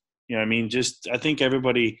myself. I think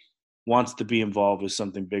everybody wants to be involved with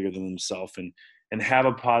something bigger than themselves, and have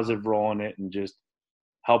a positive role in it, and just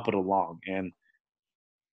help it along. And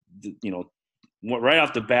right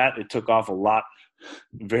off the bat, it took off a lot,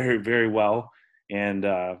 very, very well, and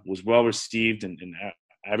was well received, and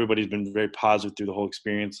everybody's been very positive through the whole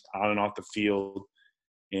experience, on and off the field.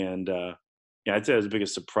 And I'd say it was the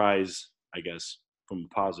biggest surprise, I guess, from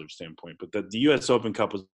a positive standpoint. But the U.S. Open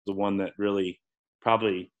Cup was the one that really,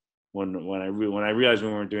 probably when I realized we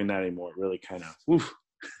weren't doing that anymore, it really kind of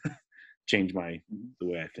changed the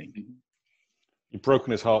way I think. You've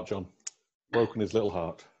broken his heart, John. Broken his little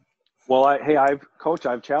heart. Well, Coach,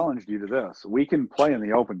 I've challenged you to this. We can play in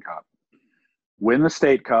the Open Cup, win the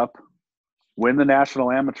State Cup, win the National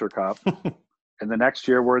Amateur Cup, and the next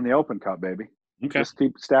year we're in the Open Cup, baby. Okay. Just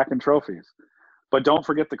keep stacking trophies. But don't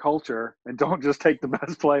forget the culture, and don't just take the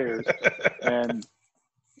best players and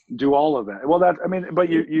do all of that. Well, but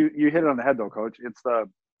you hit it on the head though, Coach.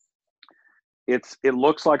 It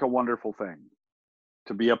looks like a wonderful thing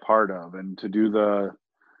to be a part of, and to do the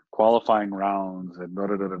qualifying rounds and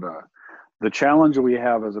The challenge we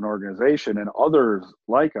have as an organization, and others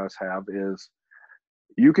like us have, is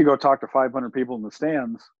you could go talk to 500 people in the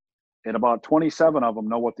stands, and about 27 of them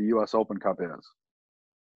know what the U.S. Open Cup is.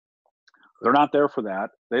 They're not there for that.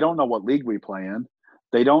 They don't know what league we play in.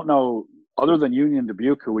 They don't know, other than Union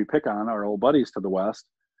Dubuque, who we pick on, our old buddies to the west,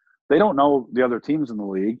 they don't know the other teams in the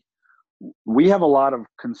league. We have a lot of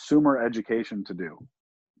consumer education to do.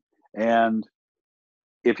 And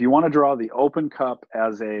if you want to draw the Open Cup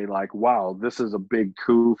as a like, wow, this is a big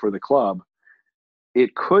coup for the club,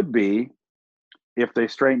 it could be if they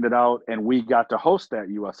straightened it out and we got to host that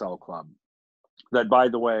USL club. That, by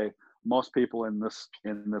the way, most people in this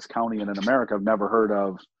county and in America have never heard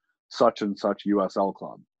of such and such USL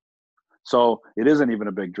club. So it isn't even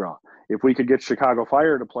a big draw. If we could get Chicago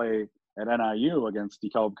Fire to play at NIU against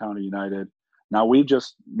DeKalb County United, now we've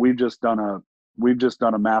just done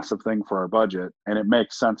a massive thing for our budget, and it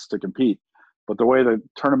makes sense to compete. But the way the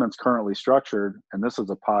tournament's currently structured, and this is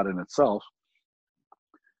a pod in itself,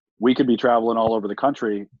 we could be traveling all over the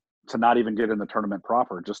country to not even get in the tournament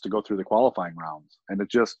proper, just to go through the qualifying rounds. And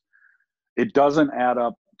it doesn't add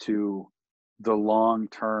up to the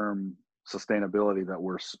long-term sustainability that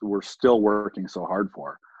we're still working so hard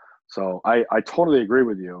for. So I totally agree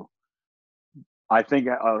with you. I think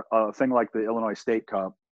a thing like the Illinois State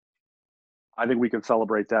Cup, I think we could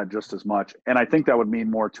celebrate that just as much. And I think that would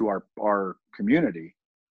mean more to our community,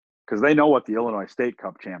 because they know what the Illinois State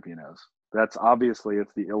Cup champion is. It's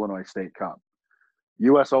the Illinois State Cup.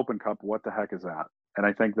 U.S. Open Cup, what the heck is that? And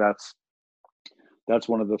I think that's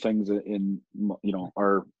one of the things in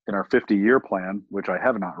our 50-year plan, which I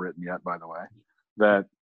have not written yet, by the way, that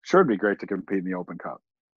sure, it'd be great to compete in the Open Cup.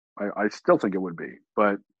 I still think it would be,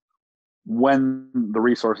 but when the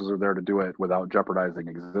resources are there to do it without jeopardizing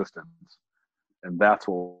existence, and that's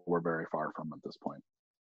what we're very far from at this point.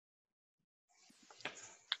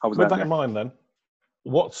 With that in mind, then,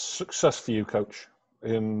 What's success for you, Coach?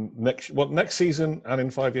 In next season and in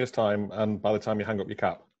 5 years' time, and by the time you hang up your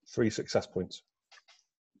cap, 3 success points.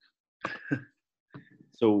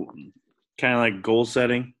 So, kind of like goal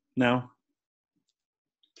setting now.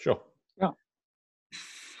 Sure. Yeah.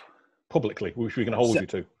 Publicly, which we can hold you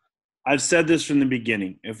to. I've said this from the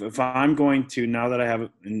beginning. If I'm going to, now that I have,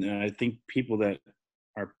 and I think people that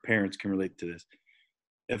are parents can relate to this,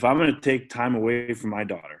 if I'm going to take time away from my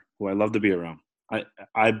daughter, who I love to be around,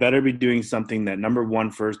 I better be doing something that, number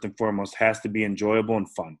one, first and foremost, has to be enjoyable and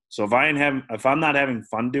fun. So if I'm not having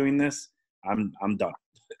fun doing this, I'm done.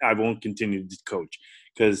 I won't continue to coach,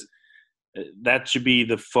 because that should be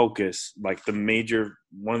the focus, like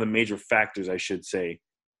one of the major factors, I should say,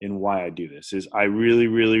 in why I do this is I really,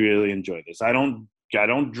 really, really enjoy this. I don't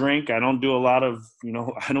drink. I don't do a lot of,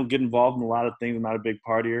 I don't get involved in a lot of things. I'm not a big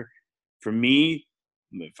partier. For me,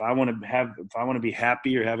 if I want to be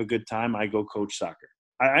happy or have a good time, I go coach soccer.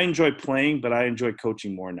 I enjoy playing, but I enjoy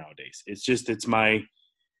coaching more nowadays. It's my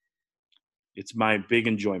big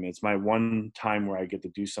enjoyment. It's my one time where I get to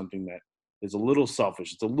do something that is a little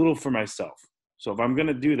selfish. It's a little for myself. So if I'm going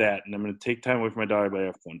to do that and I'm going to take time away from my daughter, but I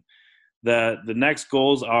have fun. The next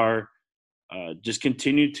goals are just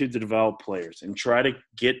continue to develop players and try to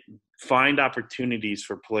find opportunities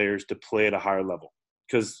for players to play at a higher level.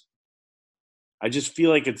 Because I just feel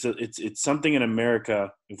like it's something in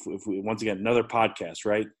America, if we, once again, another podcast,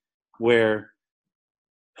 right, where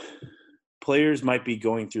players might be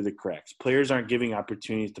going through the cracks. Players aren't giving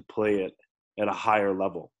opportunities to play at a higher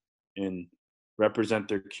level and represent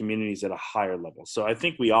their communities at a higher level. So I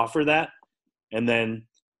think we offer that, and then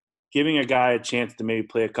giving a guy a chance to maybe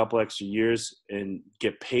play a couple extra years and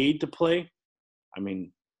get paid to play. I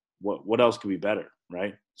mean, what else could be better,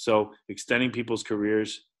 right? So extending people's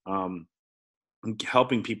careers, and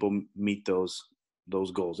helping people meet those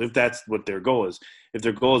goals, if that's what their goal is. If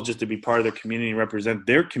their goal is just to be part of their community and represent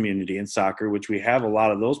their community in soccer, which we have a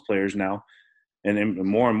lot of those players now, and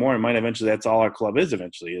more, it might eventually, that's all our club is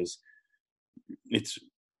eventually, is it's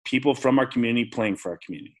people from our community playing for our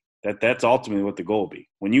community. That's ultimately what the goal will be.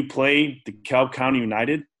 When you play DeKalb County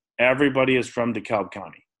United, everybody is from DeKalb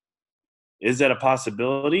County. Is that a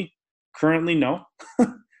possibility? Currently, no,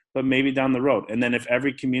 but maybe down the road. And then if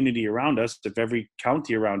every community around us, if every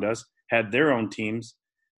county around us had their own teams,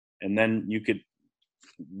 and then you could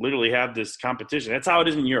literally have this competition. That's how it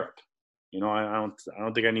is in Europe. I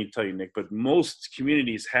don't think I need to tell you, Nick, but most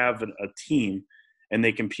communities have a team, and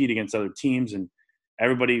they compete against other teams, and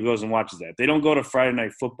everybody goes and watches that. They don't go to Friday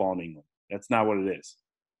night football in England. That's not what it is.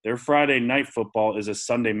 Their Friday night football is a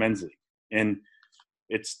Sunday men's league. And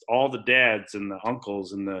it's all the dads and the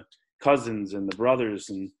uncles and the cousins and the brothers,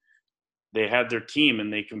 and they have their team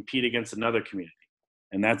and they compete against another community.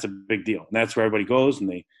 And that's a big deal. And that's where everybody goes, and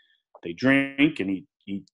they drink and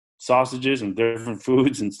eat sausages and different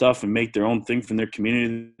foods and stuff and make their own thing from their community,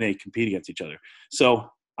 and they compete against each other. So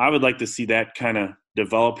I would like to see that kind of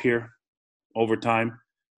develop here over time.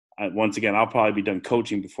 Once again, I'll probably be done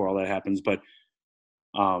coaching before all that happens, but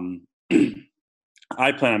I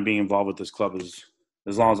plan on being involved with this club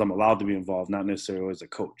as long as I'm allowed to be involved, not necessarily as a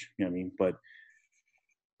coach. You know what I mean? But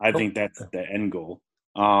I think that's the end goal.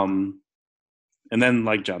 And then,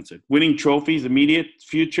 like John said, winning trophies, immediate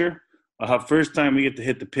future. First time we get to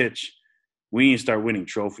hit the pitch, we need to start winning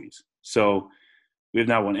trophies. So we have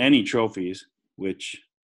not won any trophies, which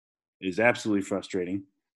is absolutely frustrating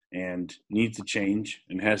and needs to change,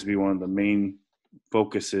 and has to be one of the main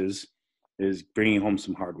focuses, is bringing home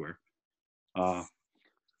some hardware.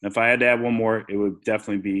 If I had to add one more, it would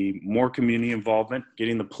definitely be more community involvement,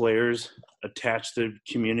 getting the players attached to the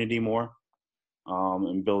community more,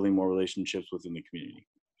 and building more relationships within the community.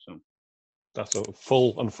 So that's a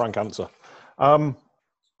full and frank answer. And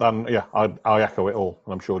yeah, I echo it all,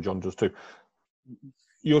 and I'm sure John does too.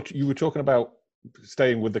 You were talking about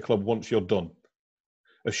staying with the club once you're done.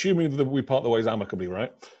 Assuming that we part the ways amicably,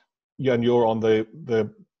 right? Yeah, and you're on the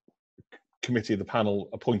committee, the panel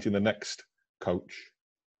appointing the next coach.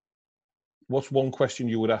 What's one question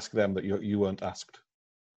you would ask them that you weren't asked?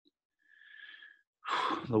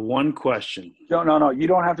 The one question. No. You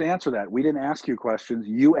don't have to answer that. We didn't ask you questions.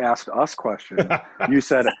 You asked us questions. You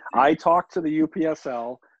said, I talked to the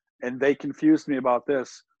UPSL and they confused me about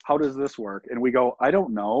this. How does this work? And we go, I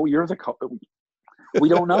don't know. You're the we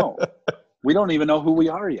don't know. We don't even know who we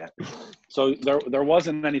are yet. So there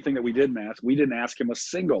wasn't anything that we didn't ask. We didn't ask him a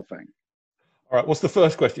single thing. All right. What's the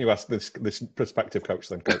first question you asked this prospective coach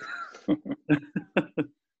then, Coach?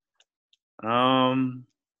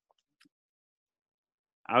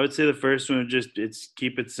 I would say the first one would it's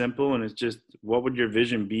keep it simple, and it's just, what would your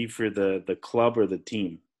vision be for the club or the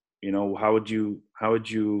team? You know, what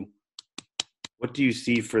do you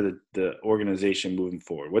see for the organization moving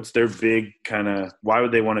forward? What's their big kind of, why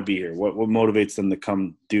would they want to be here? What motivates them to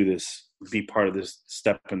come do this, be part of this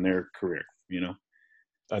step in their career, you know?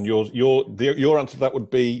 And your answer to that would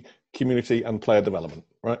be community and player development,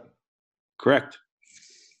 right? Correct.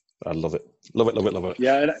 I love it. Love it, love it, love it.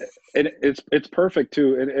 Yeah, and it's perfect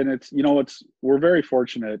too. And it's, you know, we're very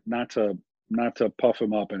fortunate, not to puff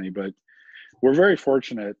him up any, but we're very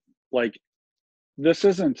fortunate. Like, this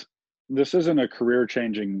isn't a career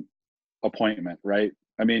changing appointment, right?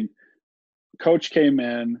 I mean, coach came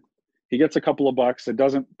in, he gets a couple of bucks. It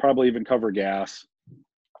doesn't probably even cover gas.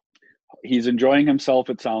 He's enjoying himself,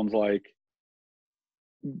 it sounds like.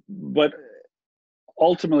 But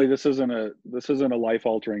ultimately, this isn't a life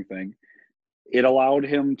altering thing. It allowed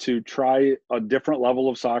him to try a different level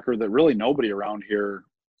of soccer that really nobody around here,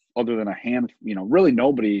 other than really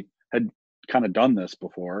nobody had kind of done this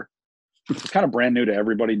before. It's kind of brand new to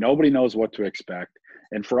everybody. Nobody knows what to expect.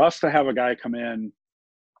 And for us to have a guy come in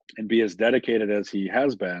and be as dedicated as he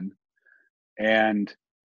has been, and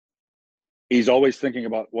he's always thinking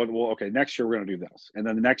about okay, next year we're going to do this. And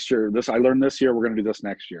then the next year, I learned this year, we're going to do this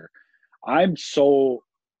next year. I'm so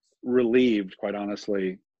relieved, quite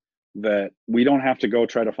honestly, that we don't have to go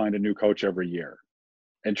try to find a new coach every year.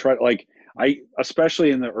 And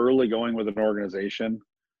especially in the early going with an organization,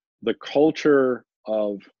 the culture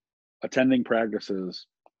of attending practices,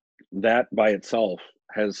 that by itself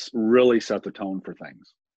has really set the tone for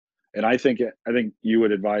things. And I think you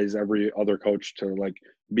would advise every other coach to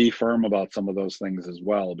be firm about some of those things as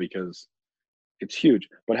well, because it's huge.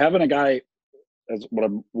 But having a guy, as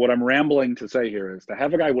what I'm rambling to say here, is to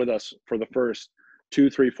have a guy with us for the first 2,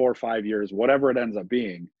 3, 4, 5 years, whatever it ends up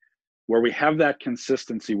being, where we have that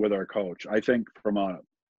consistency with our coach. I think from a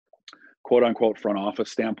quote unquote front office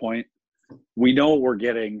standpoint, we know what we're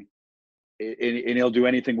getting, and he'll do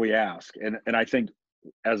anything we ask. And I think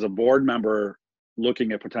as a board member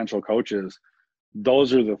looking at potential coaches,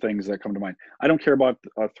 those are the things that come to mind. I don't care about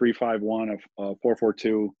a 3-5-1, a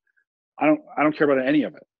 4-4-2. I don't care about any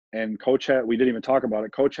of it. And we didn't even talk about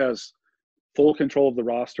it. Coach has full control of the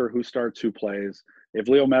roster, who starts, who plays. If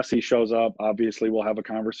Leo Messi shows up, obviously we'll have a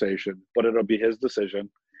conversation, but it'll be his decision.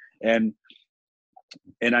 And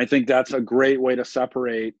I think that's a great way to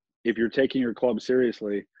separate, if you're taking your club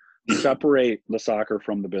seriously, separate the soccer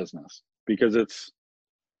from the business, because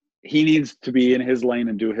he needs to be in his lane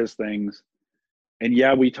and do his things. And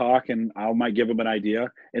yeah, we talk, and I might give him an idea,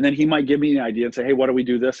 and then he might give me an idea and say, hey, why don't we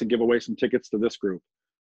do this and give away some tickets to this group?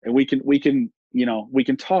 And we can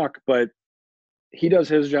talk, but he does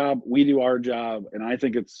his job, we do our job. And I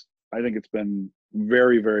think it's been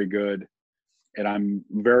very, very good. And I'm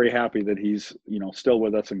very happy that he's, still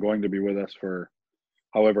with us and going to be with us for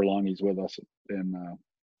however long he's with us, and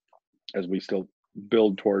as we still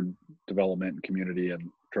build toward development and community and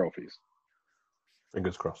trophies.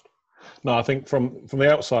 Fingers crossed. No, I think from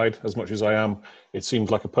the outside, as much as I am, it seems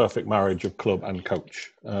like a perfect marriage of club and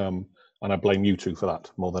coach. And I blame you two for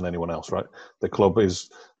that more than anyone else, right? The club is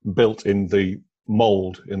built in the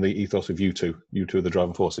mold, in the ethos of you two. You two are the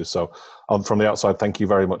driving forces. So from the outside, thank you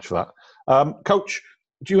very much for that. Coach,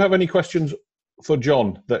 do you have any questions for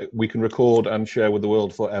John that we can record and share with the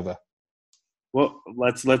world forever? Well,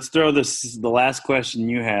 let's throw the last question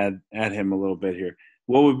you had at him a little bit here.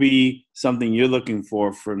 What would be something you're looking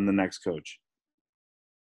for from the next coach?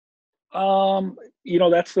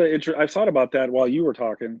 That's I thought about that while you were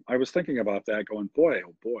talking. I was thinking about that, going, boy,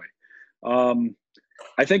 oh boy.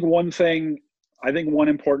 I think one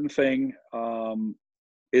important thing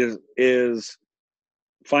is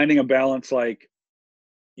finding a balance. Like,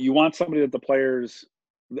 you want somebody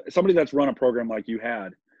that's run a program like you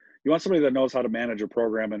had. You want somebody that knows how to manage a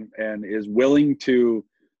program and is willing to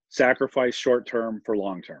sacrifice short-term for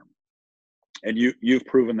long-term. And you've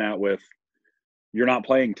proven that with, you're not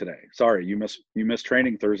playing today. Sorry, you missed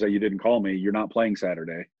training Thursday. You didn't call me. You're not playing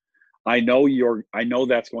Saturday. I know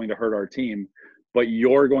that's going to hurt our team, but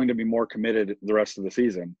you're going to be more committed the rest of the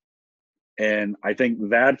season. And I think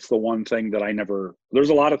that's the one thing that there's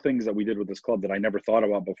a lot of things that we did with this club that I never thought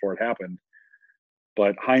about before it happened.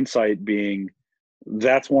 But hindsight being,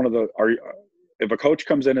 that's one of if a coach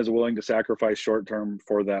comes in as willing to sacrifice short-term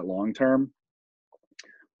for that long-term,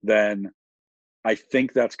 then I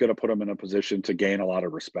think that's going to put them in a position to gain a lot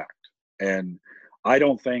of respect. And I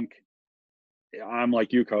don't think, I'm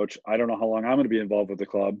like you, Coach, I don't know how long I'm going to be involved with the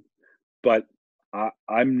club, but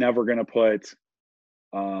I'm never going to put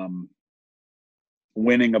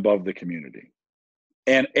winning above the community.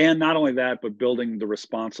 And not only that, but building the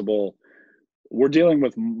responsible. We're dealing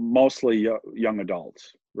with mostly young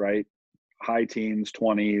adults, right? high teens,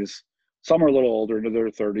 20s. Some are a little older, into their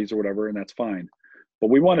 30s or whatever, and that's fine. But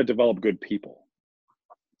we want to develop good people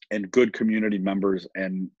and good community members,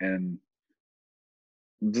 and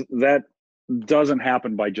that doesn't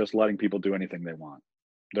happen by just letting people do anything they want.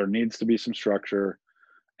 There needs to be some structure,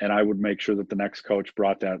 and I would make sure that the next coach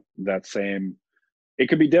brought that same. It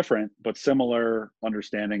could be different, but similar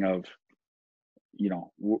understanding of,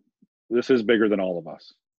 this is bigger than all of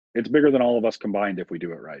us. It's bigger than all of us combined if we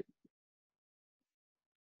do it right.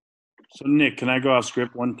 So, Nick, can I go off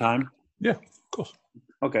script one time? Yeah, of course.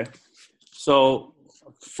 Okay. So,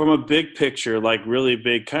 from a big picture, like really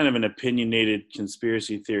big, kind of an opinionated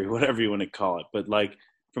conspiracy theory, whatever you want to call it. But like,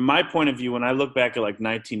 from my point of view, when I look back at like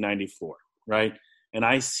 1994, right, and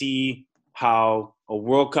I see how a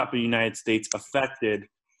World Cup in the United States affected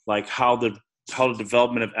like how the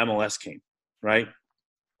development of MLS came, right?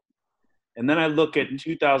 And then I look at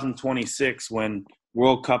 2026 when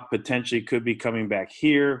World Cup potentially could be coming back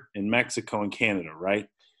here in Mexico and Canada, right?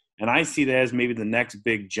 And I see that as maybe the next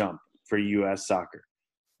big jump for U.S. soccer.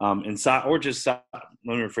 Let me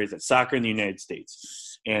rephrase that, soccer in the United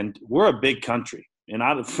States. And we're a big country.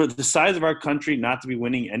 And for the size of our country, not to be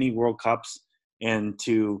winning any World Cups, and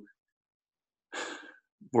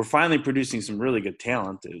we're finally producing some really good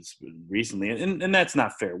talent recently. And that's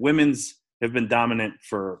not fair. Women's have been dominant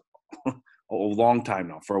for a long time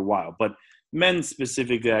now, for a while. But men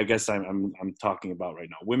specifically, I guess I'm talking about right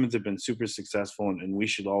now. Women's have been super successful, and we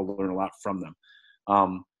should all learn a lot from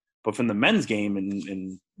them. But from the men's game,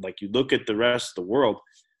 and like you look at the rest of the world,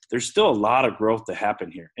 there's still a lot of growth to happen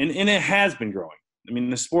here. And it has been growing. I mean,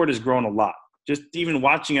 the sport has grown a lot. Just even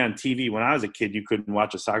watching on TV, when I was a kid, you couldn't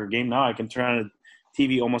watch a soccer game. Now I can turn on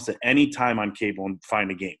TV almost at any time on cable and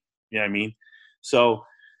find a game. You know what I mean? So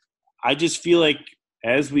I just feel like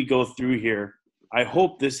as we go through here, I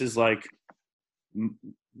hope this is like,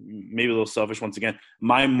 maybe a little selfish once again,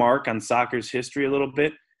 my mark on soccer's history a little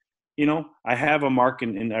bit. I have a mark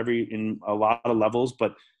in a lot of levels,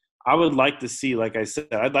 but I would like to see, like I said,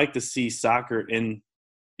 I'd like to see soccer in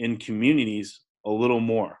communities a little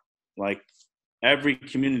more. Like every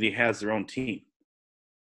community has their own team.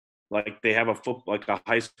 Like they have like a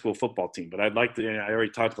high school football team. But I'd like to, and I already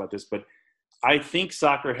talked about this, but I think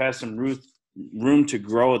soccer has some room to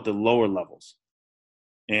grow at the lower levels.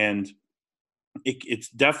 And it's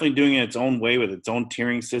definitely doing it its own way with its own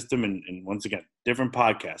tiering system. And once again, different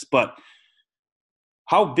podcasts. But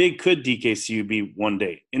how big could DKCU be one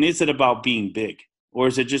day? And is it about being big? Or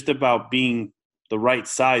is it just about being the right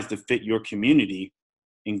size to fit your community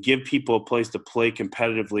and give people a place to play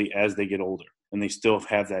competitively as they get older and they still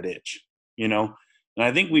have that itch, And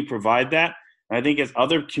I think we provide that. And I think as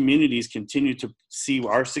other communities continue to see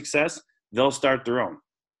our success, they'll start their own.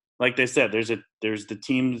 Like they said, there's the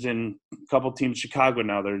teams in a couple teams in Chicago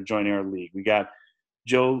now that are joining our league. We had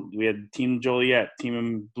Team Joliet, team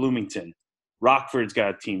in Bloomington. Rockford's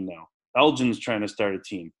got a team now. Elgin's trying to start a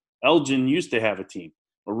team. Elgin used to have a team.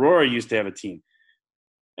 Aurora used to have a team.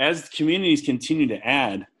 As communities continue to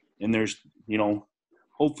add, and there's,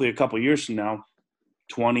 hopefully a couple years from now,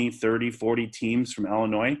 20, 30, 40 teams from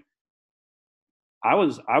Illinois, that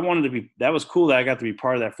was cool that I got to be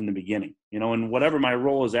part of that from the beginning, and whatever my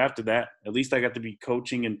role is after that, at least I got to be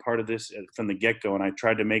coaching and part of this from the get-go, and I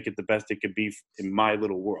tried to make it the best it could be in my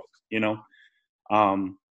little world,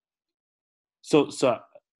 So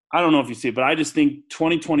I don't know if you see it, but I just think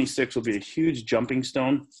 2026 will be a huge jumping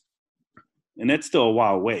stone, and that's still a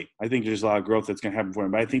while away. I think there's a lot of growth that's going to happen for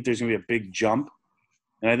him, but I think there's going to be a big jump,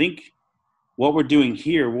 and I think what we're doing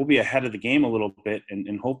here, we'll be ahead of the game a little bit,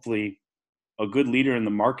 and hopefully a good leader in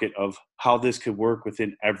the market of how this could work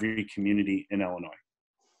within every community in Illinois.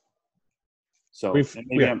 So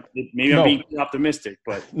maybe I'm being optimistic,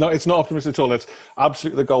 but no, it's not optimistic at all. It's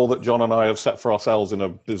absolutely the goal that John and I have set for ourselves in a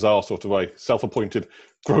bizarre sort of way, self-appointed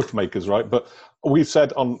growth makers, right? But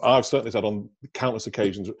I've certainly said on countless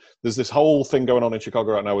occasions, there's this whole thing going on in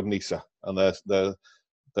Chicago right now with NISA, and they're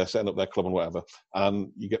setting up their club and whatever, and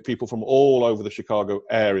you get people from all over the Chicago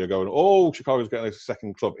area going, "Oh, Chicago's getting a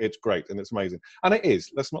second club. It's great and it's amazing," and it is.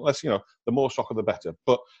 Let's the more soccer the better.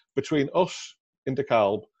 But between us in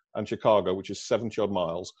DeKalb and Chicago, which is 70 odd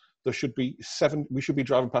miles, we should be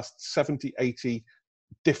driving past 70, 80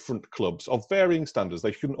 different clubs of varying standards.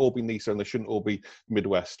 They shouldn't all be NISA and they shouldn't all be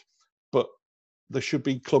Midwest, but there should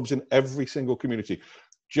be clubs in every single community,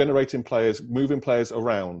 generating players, moving players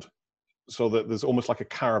around, so that there's almost like a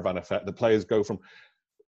caravan effect. The players go from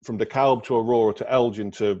DeKalb to Aurora to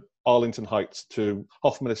Elgin to Arlington Heights to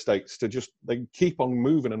Hoffman Estates they keep on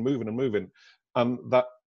moving and moving and moving, and that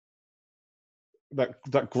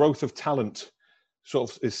growth of talent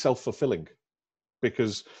sort of is self-fulfilling,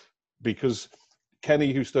 because because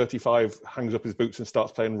Kenny, who's 35, hangs up his boots and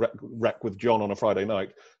starts playing rec with John on a Friday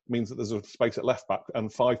night, means that there's a space at left back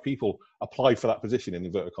and 5 people apply for that position, in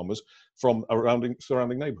inverted commas, from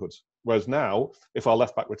surrounding neighbourhoods. Whereas now, if our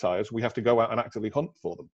left back retires, we have to go out and actively hunt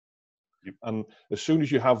for them. Yep. And as soon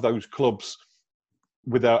as you have those clubs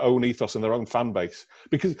with their own ethos and their own fan base,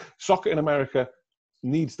 because soccer in America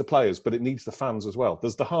needs the players, but it needs the fans as well.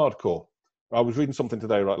 There's the hardcore. I was reading something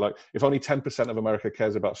today, right? Like, if only 10% of America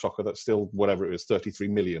cares about soccer, that's still whatever it is, 33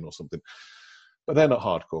 million or something. But they're not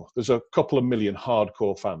hardcore. There's a couple of million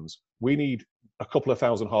hardcore fans. We need a couple of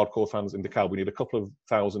thousand hardcore fans in DeKalb. We need a couple of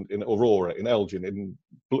thousand in Aurora, in Elgin, in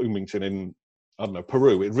Bloomington, in, I don't know,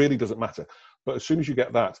 Peru. It really doesn't matter. But as soon as you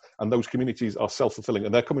get that, and those communities are self-fulfilling,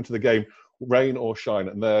 and they're coming to the game, rain or shine,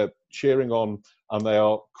 and they're cheering on, and they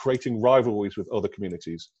are creating rivalries with other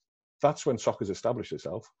communities, that's when soccer's established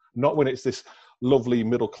itself. Not when it's this lovely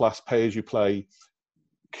middle-class pay-as-you-play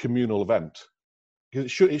communal event.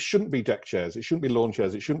 Because it shouldn't be deck chairs, it shouldn't be lawn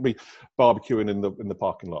chairs, it shouldn't be barbecuing in the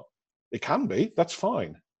parking lot. It can be, that's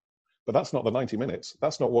fine. But that's not the 90 minutes.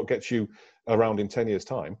 That's not what gets you around in 10 years'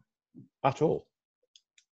 time at all.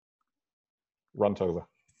 Rant over.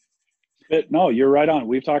 No, you're right on.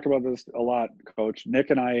 We've talked about this a lot, Coach. Nick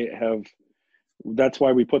and I have, that's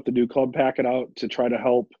why we put the new club packet out, to try to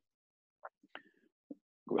help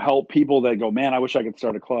people that go, man, I wish I could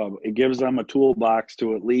start a club. It gives them a toolbox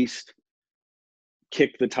to at least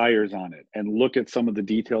kick the tires on it and look at some of the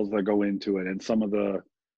details that go into it, and some of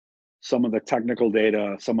the technical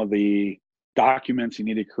data, some of the documents you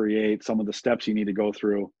need to create, some of the steps you need to go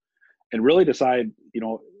through, and really decide,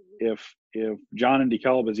 if John in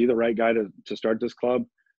DeKalb is he the right guy to start this club?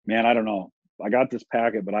 Man, I don't know. I got this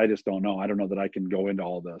packet, but I just don't know. I don't know that I can go into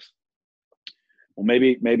all this. Well,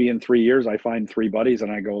 maybe in 3 years I find 3 buddies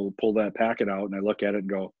and I go pull that packet out and I look at it and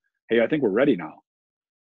go, hey, I think we're ready now.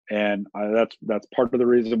 And that's part of the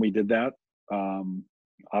reason we did that.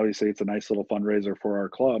 Obviously, it's a nice little fundraiser for our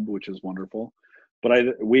club, which is wonderful. But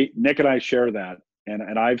Nick and I share that,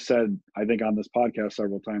 and I've said, I think on this podcast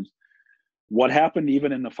several times, what happened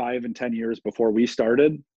even in the 5 and 10 years before we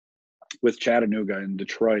started with Chattanooga and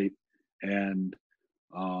Detroit and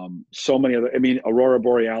so many other, Aurora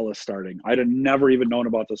Borealis starting. I'd have never even known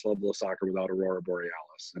about this level of soccer without Aurora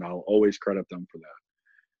Borealis, and I'll always credit them for that.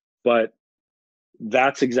 But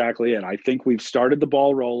that's exactly it. I think we've started the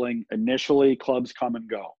ball rolling. Initially, clubs come and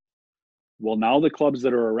go. Well, now the clubs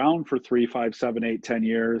that are around for 3, 5, 7, 8, 10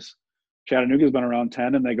 years, Chattanooga's been around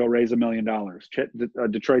 10, and they go raise $1 million.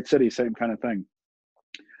 Detroit City, same kind of thing.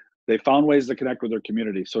 They found ways to connect with their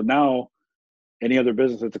community. So now, any other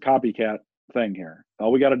business, it's a copycat thing here.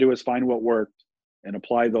 All we got to do is find what worked and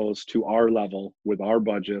apply those to our level with our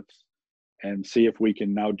budgets, and see if we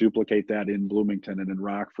can now duplicate that in Bloomington and in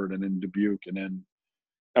Rockford and in Dubuque and in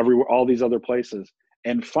everywhere, all these other places.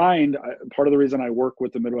 And find, part of the reason I work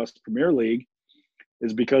with the Midwest Premier League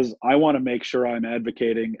is because I want to make sure I'm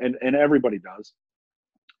advocating, and everybody does.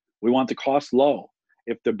 We want the cost low.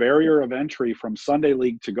 If the barrier of entry from Sunday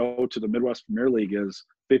League to go to the Midwest Premier League is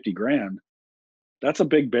 $50,000, that's a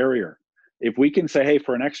big barrier. If we can say, hey,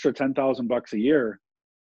 for an extra $10,000 a year,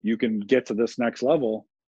 you can get to this next level,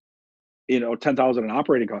 $10,000 in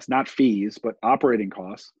operating costs, not fees, but operating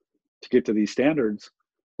costs to get to these standards.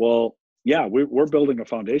 Well, yeah, we're building a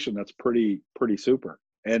foundation that's pretty super.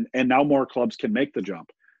 And now more clubs can make the jump.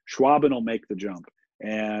 Schwaben will make the jump,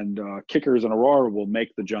 and Kickers and Aurora will make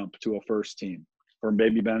the jump to a first team for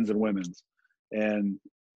baby Ben's and women's. And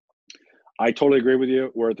I totally agree with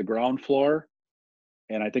you. We're at the ground floor,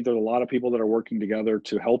 and I think there's a lot of people that are working together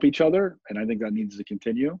to help each other, and I think that needs to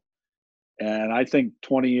continue. And I think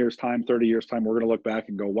 20 years time, 30 years time, we're going to look back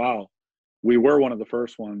and go, wow, we were one of the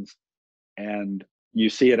first ones. And you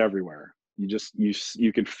see it everywhere.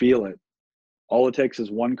 You can feel it. All it takes is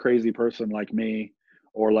one crazy person like me,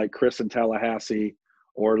 or like Chris in Tallahassee,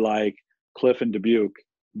 or like Cliff in Dubuque,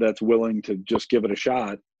 that's willing to just give it a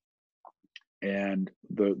shot. And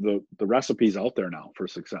the recipe's out there now for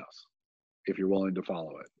success, if you're willing to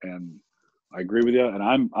follow it. And I agree with you.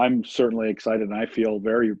 And I'm certainly excited, and I feel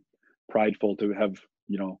very prideful to have,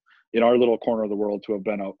 in our little corner of the world, to have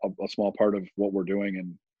been a small part of what we're doing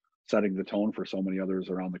and setting the tone for so many others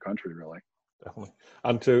around the country, really. Definitely.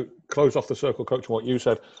 And to close off the circle, Coach, on what you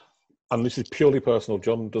said, and this is purely personal,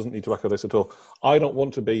 John doesn't need to echo this at all. I don't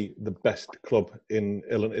want to be the best club in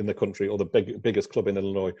the country, or the biggest club in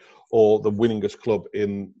Illinois, or the winningest club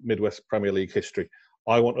in Midwest Premier League history.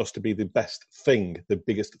 I want us to be the best thing, the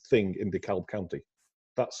biggest thing in DeKalb County.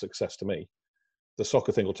 That's success to me. The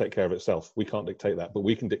soccer thing will take care of itself. We can't dictate that, but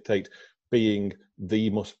we can dictate being the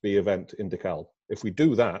must-be event in DeKalb. If we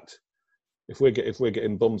do that, If we're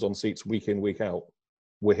getting bums on seats week in, week out,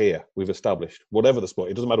 we're here. We've established whatever the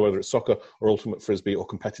sport. It doesn't matter whether it's soccer or ultimate frisbee or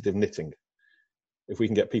competitive knitting. If we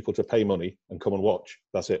can get people to pay money and come and watch,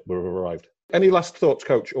 that's it. We've arrived. Any last thoughts,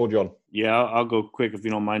 Coach or John? Yeah, I'll go quick if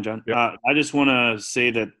you don't mind, John. Yep. I just want to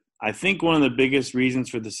say that I think one of the biggest reasons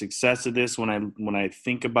for the success of this, when I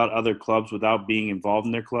think about other clubs without being involved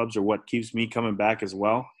in their clubs, or what keeps me coming back as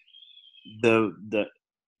well, the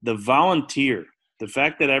volunteer, the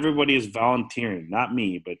fact that everybody is volunteering, not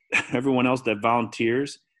me, but everyone else that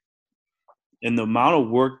volunteers, and the amount of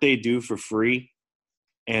work they do for free,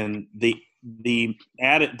 and the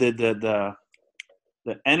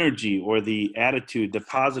energy or the attitude, the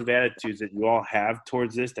positive attitudes that you all have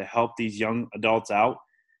towards this to help these young adults out,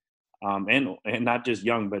 and not just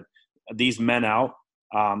young, but these men out,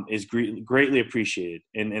 is greatly appreciated.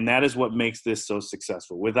 And that is what makes this so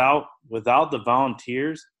successful. Without the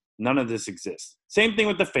volunteers, none of this exists. Same thing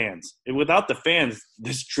with the fans. And without the fans,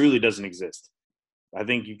 this truly doesn't exist. I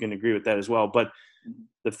think you can agree with that as well. But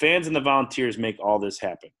the fans and the volunteers make all this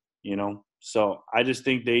happen, you know? So I just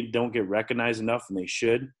think they don't get recognized enough, and they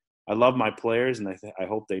should. I love my players, and I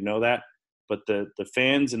hope they know that. But the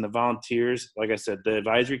fans and the volunteers, like I said, the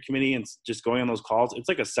advisory committee and just going on those calls, it's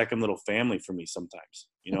like a second little family for me sometimes,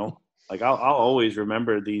 you know? Like I'll always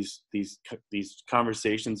remember these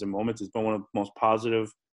conversations and moments. It's been one of the most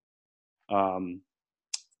positive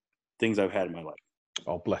things I've had in my life.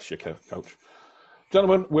 Oh, bless you, Coach.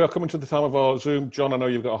 Gentlemen, we are coming to the time of our Zoom. John, I know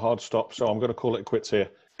you've got a hard stop, so I'm going to call it quits here.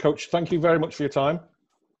 Coach, thank you very much for your time.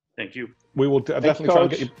 Thank you. We will definitely try and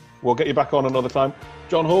get you. We'll get you back on another time.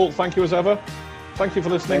 John Hall, thank you as ever. Thank you for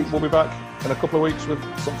listening. We'll be back in a couple of weeks with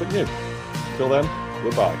something new. Till then,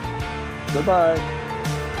 goodbye. Goodbye.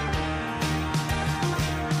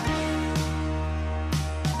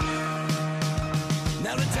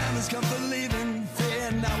 Now the time has come for leaving,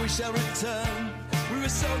 fear now we shall return. We were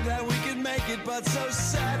so glad we could make it, but so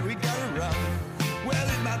sad we gotta run. Well,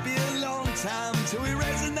 it might be a long time till we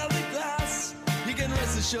raise another glass. You can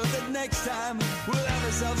rest assured that next time we'll have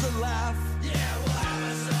ourselves a laugh. Yeah, we'll have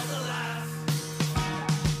ourselves a laugh.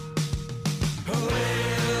 Away.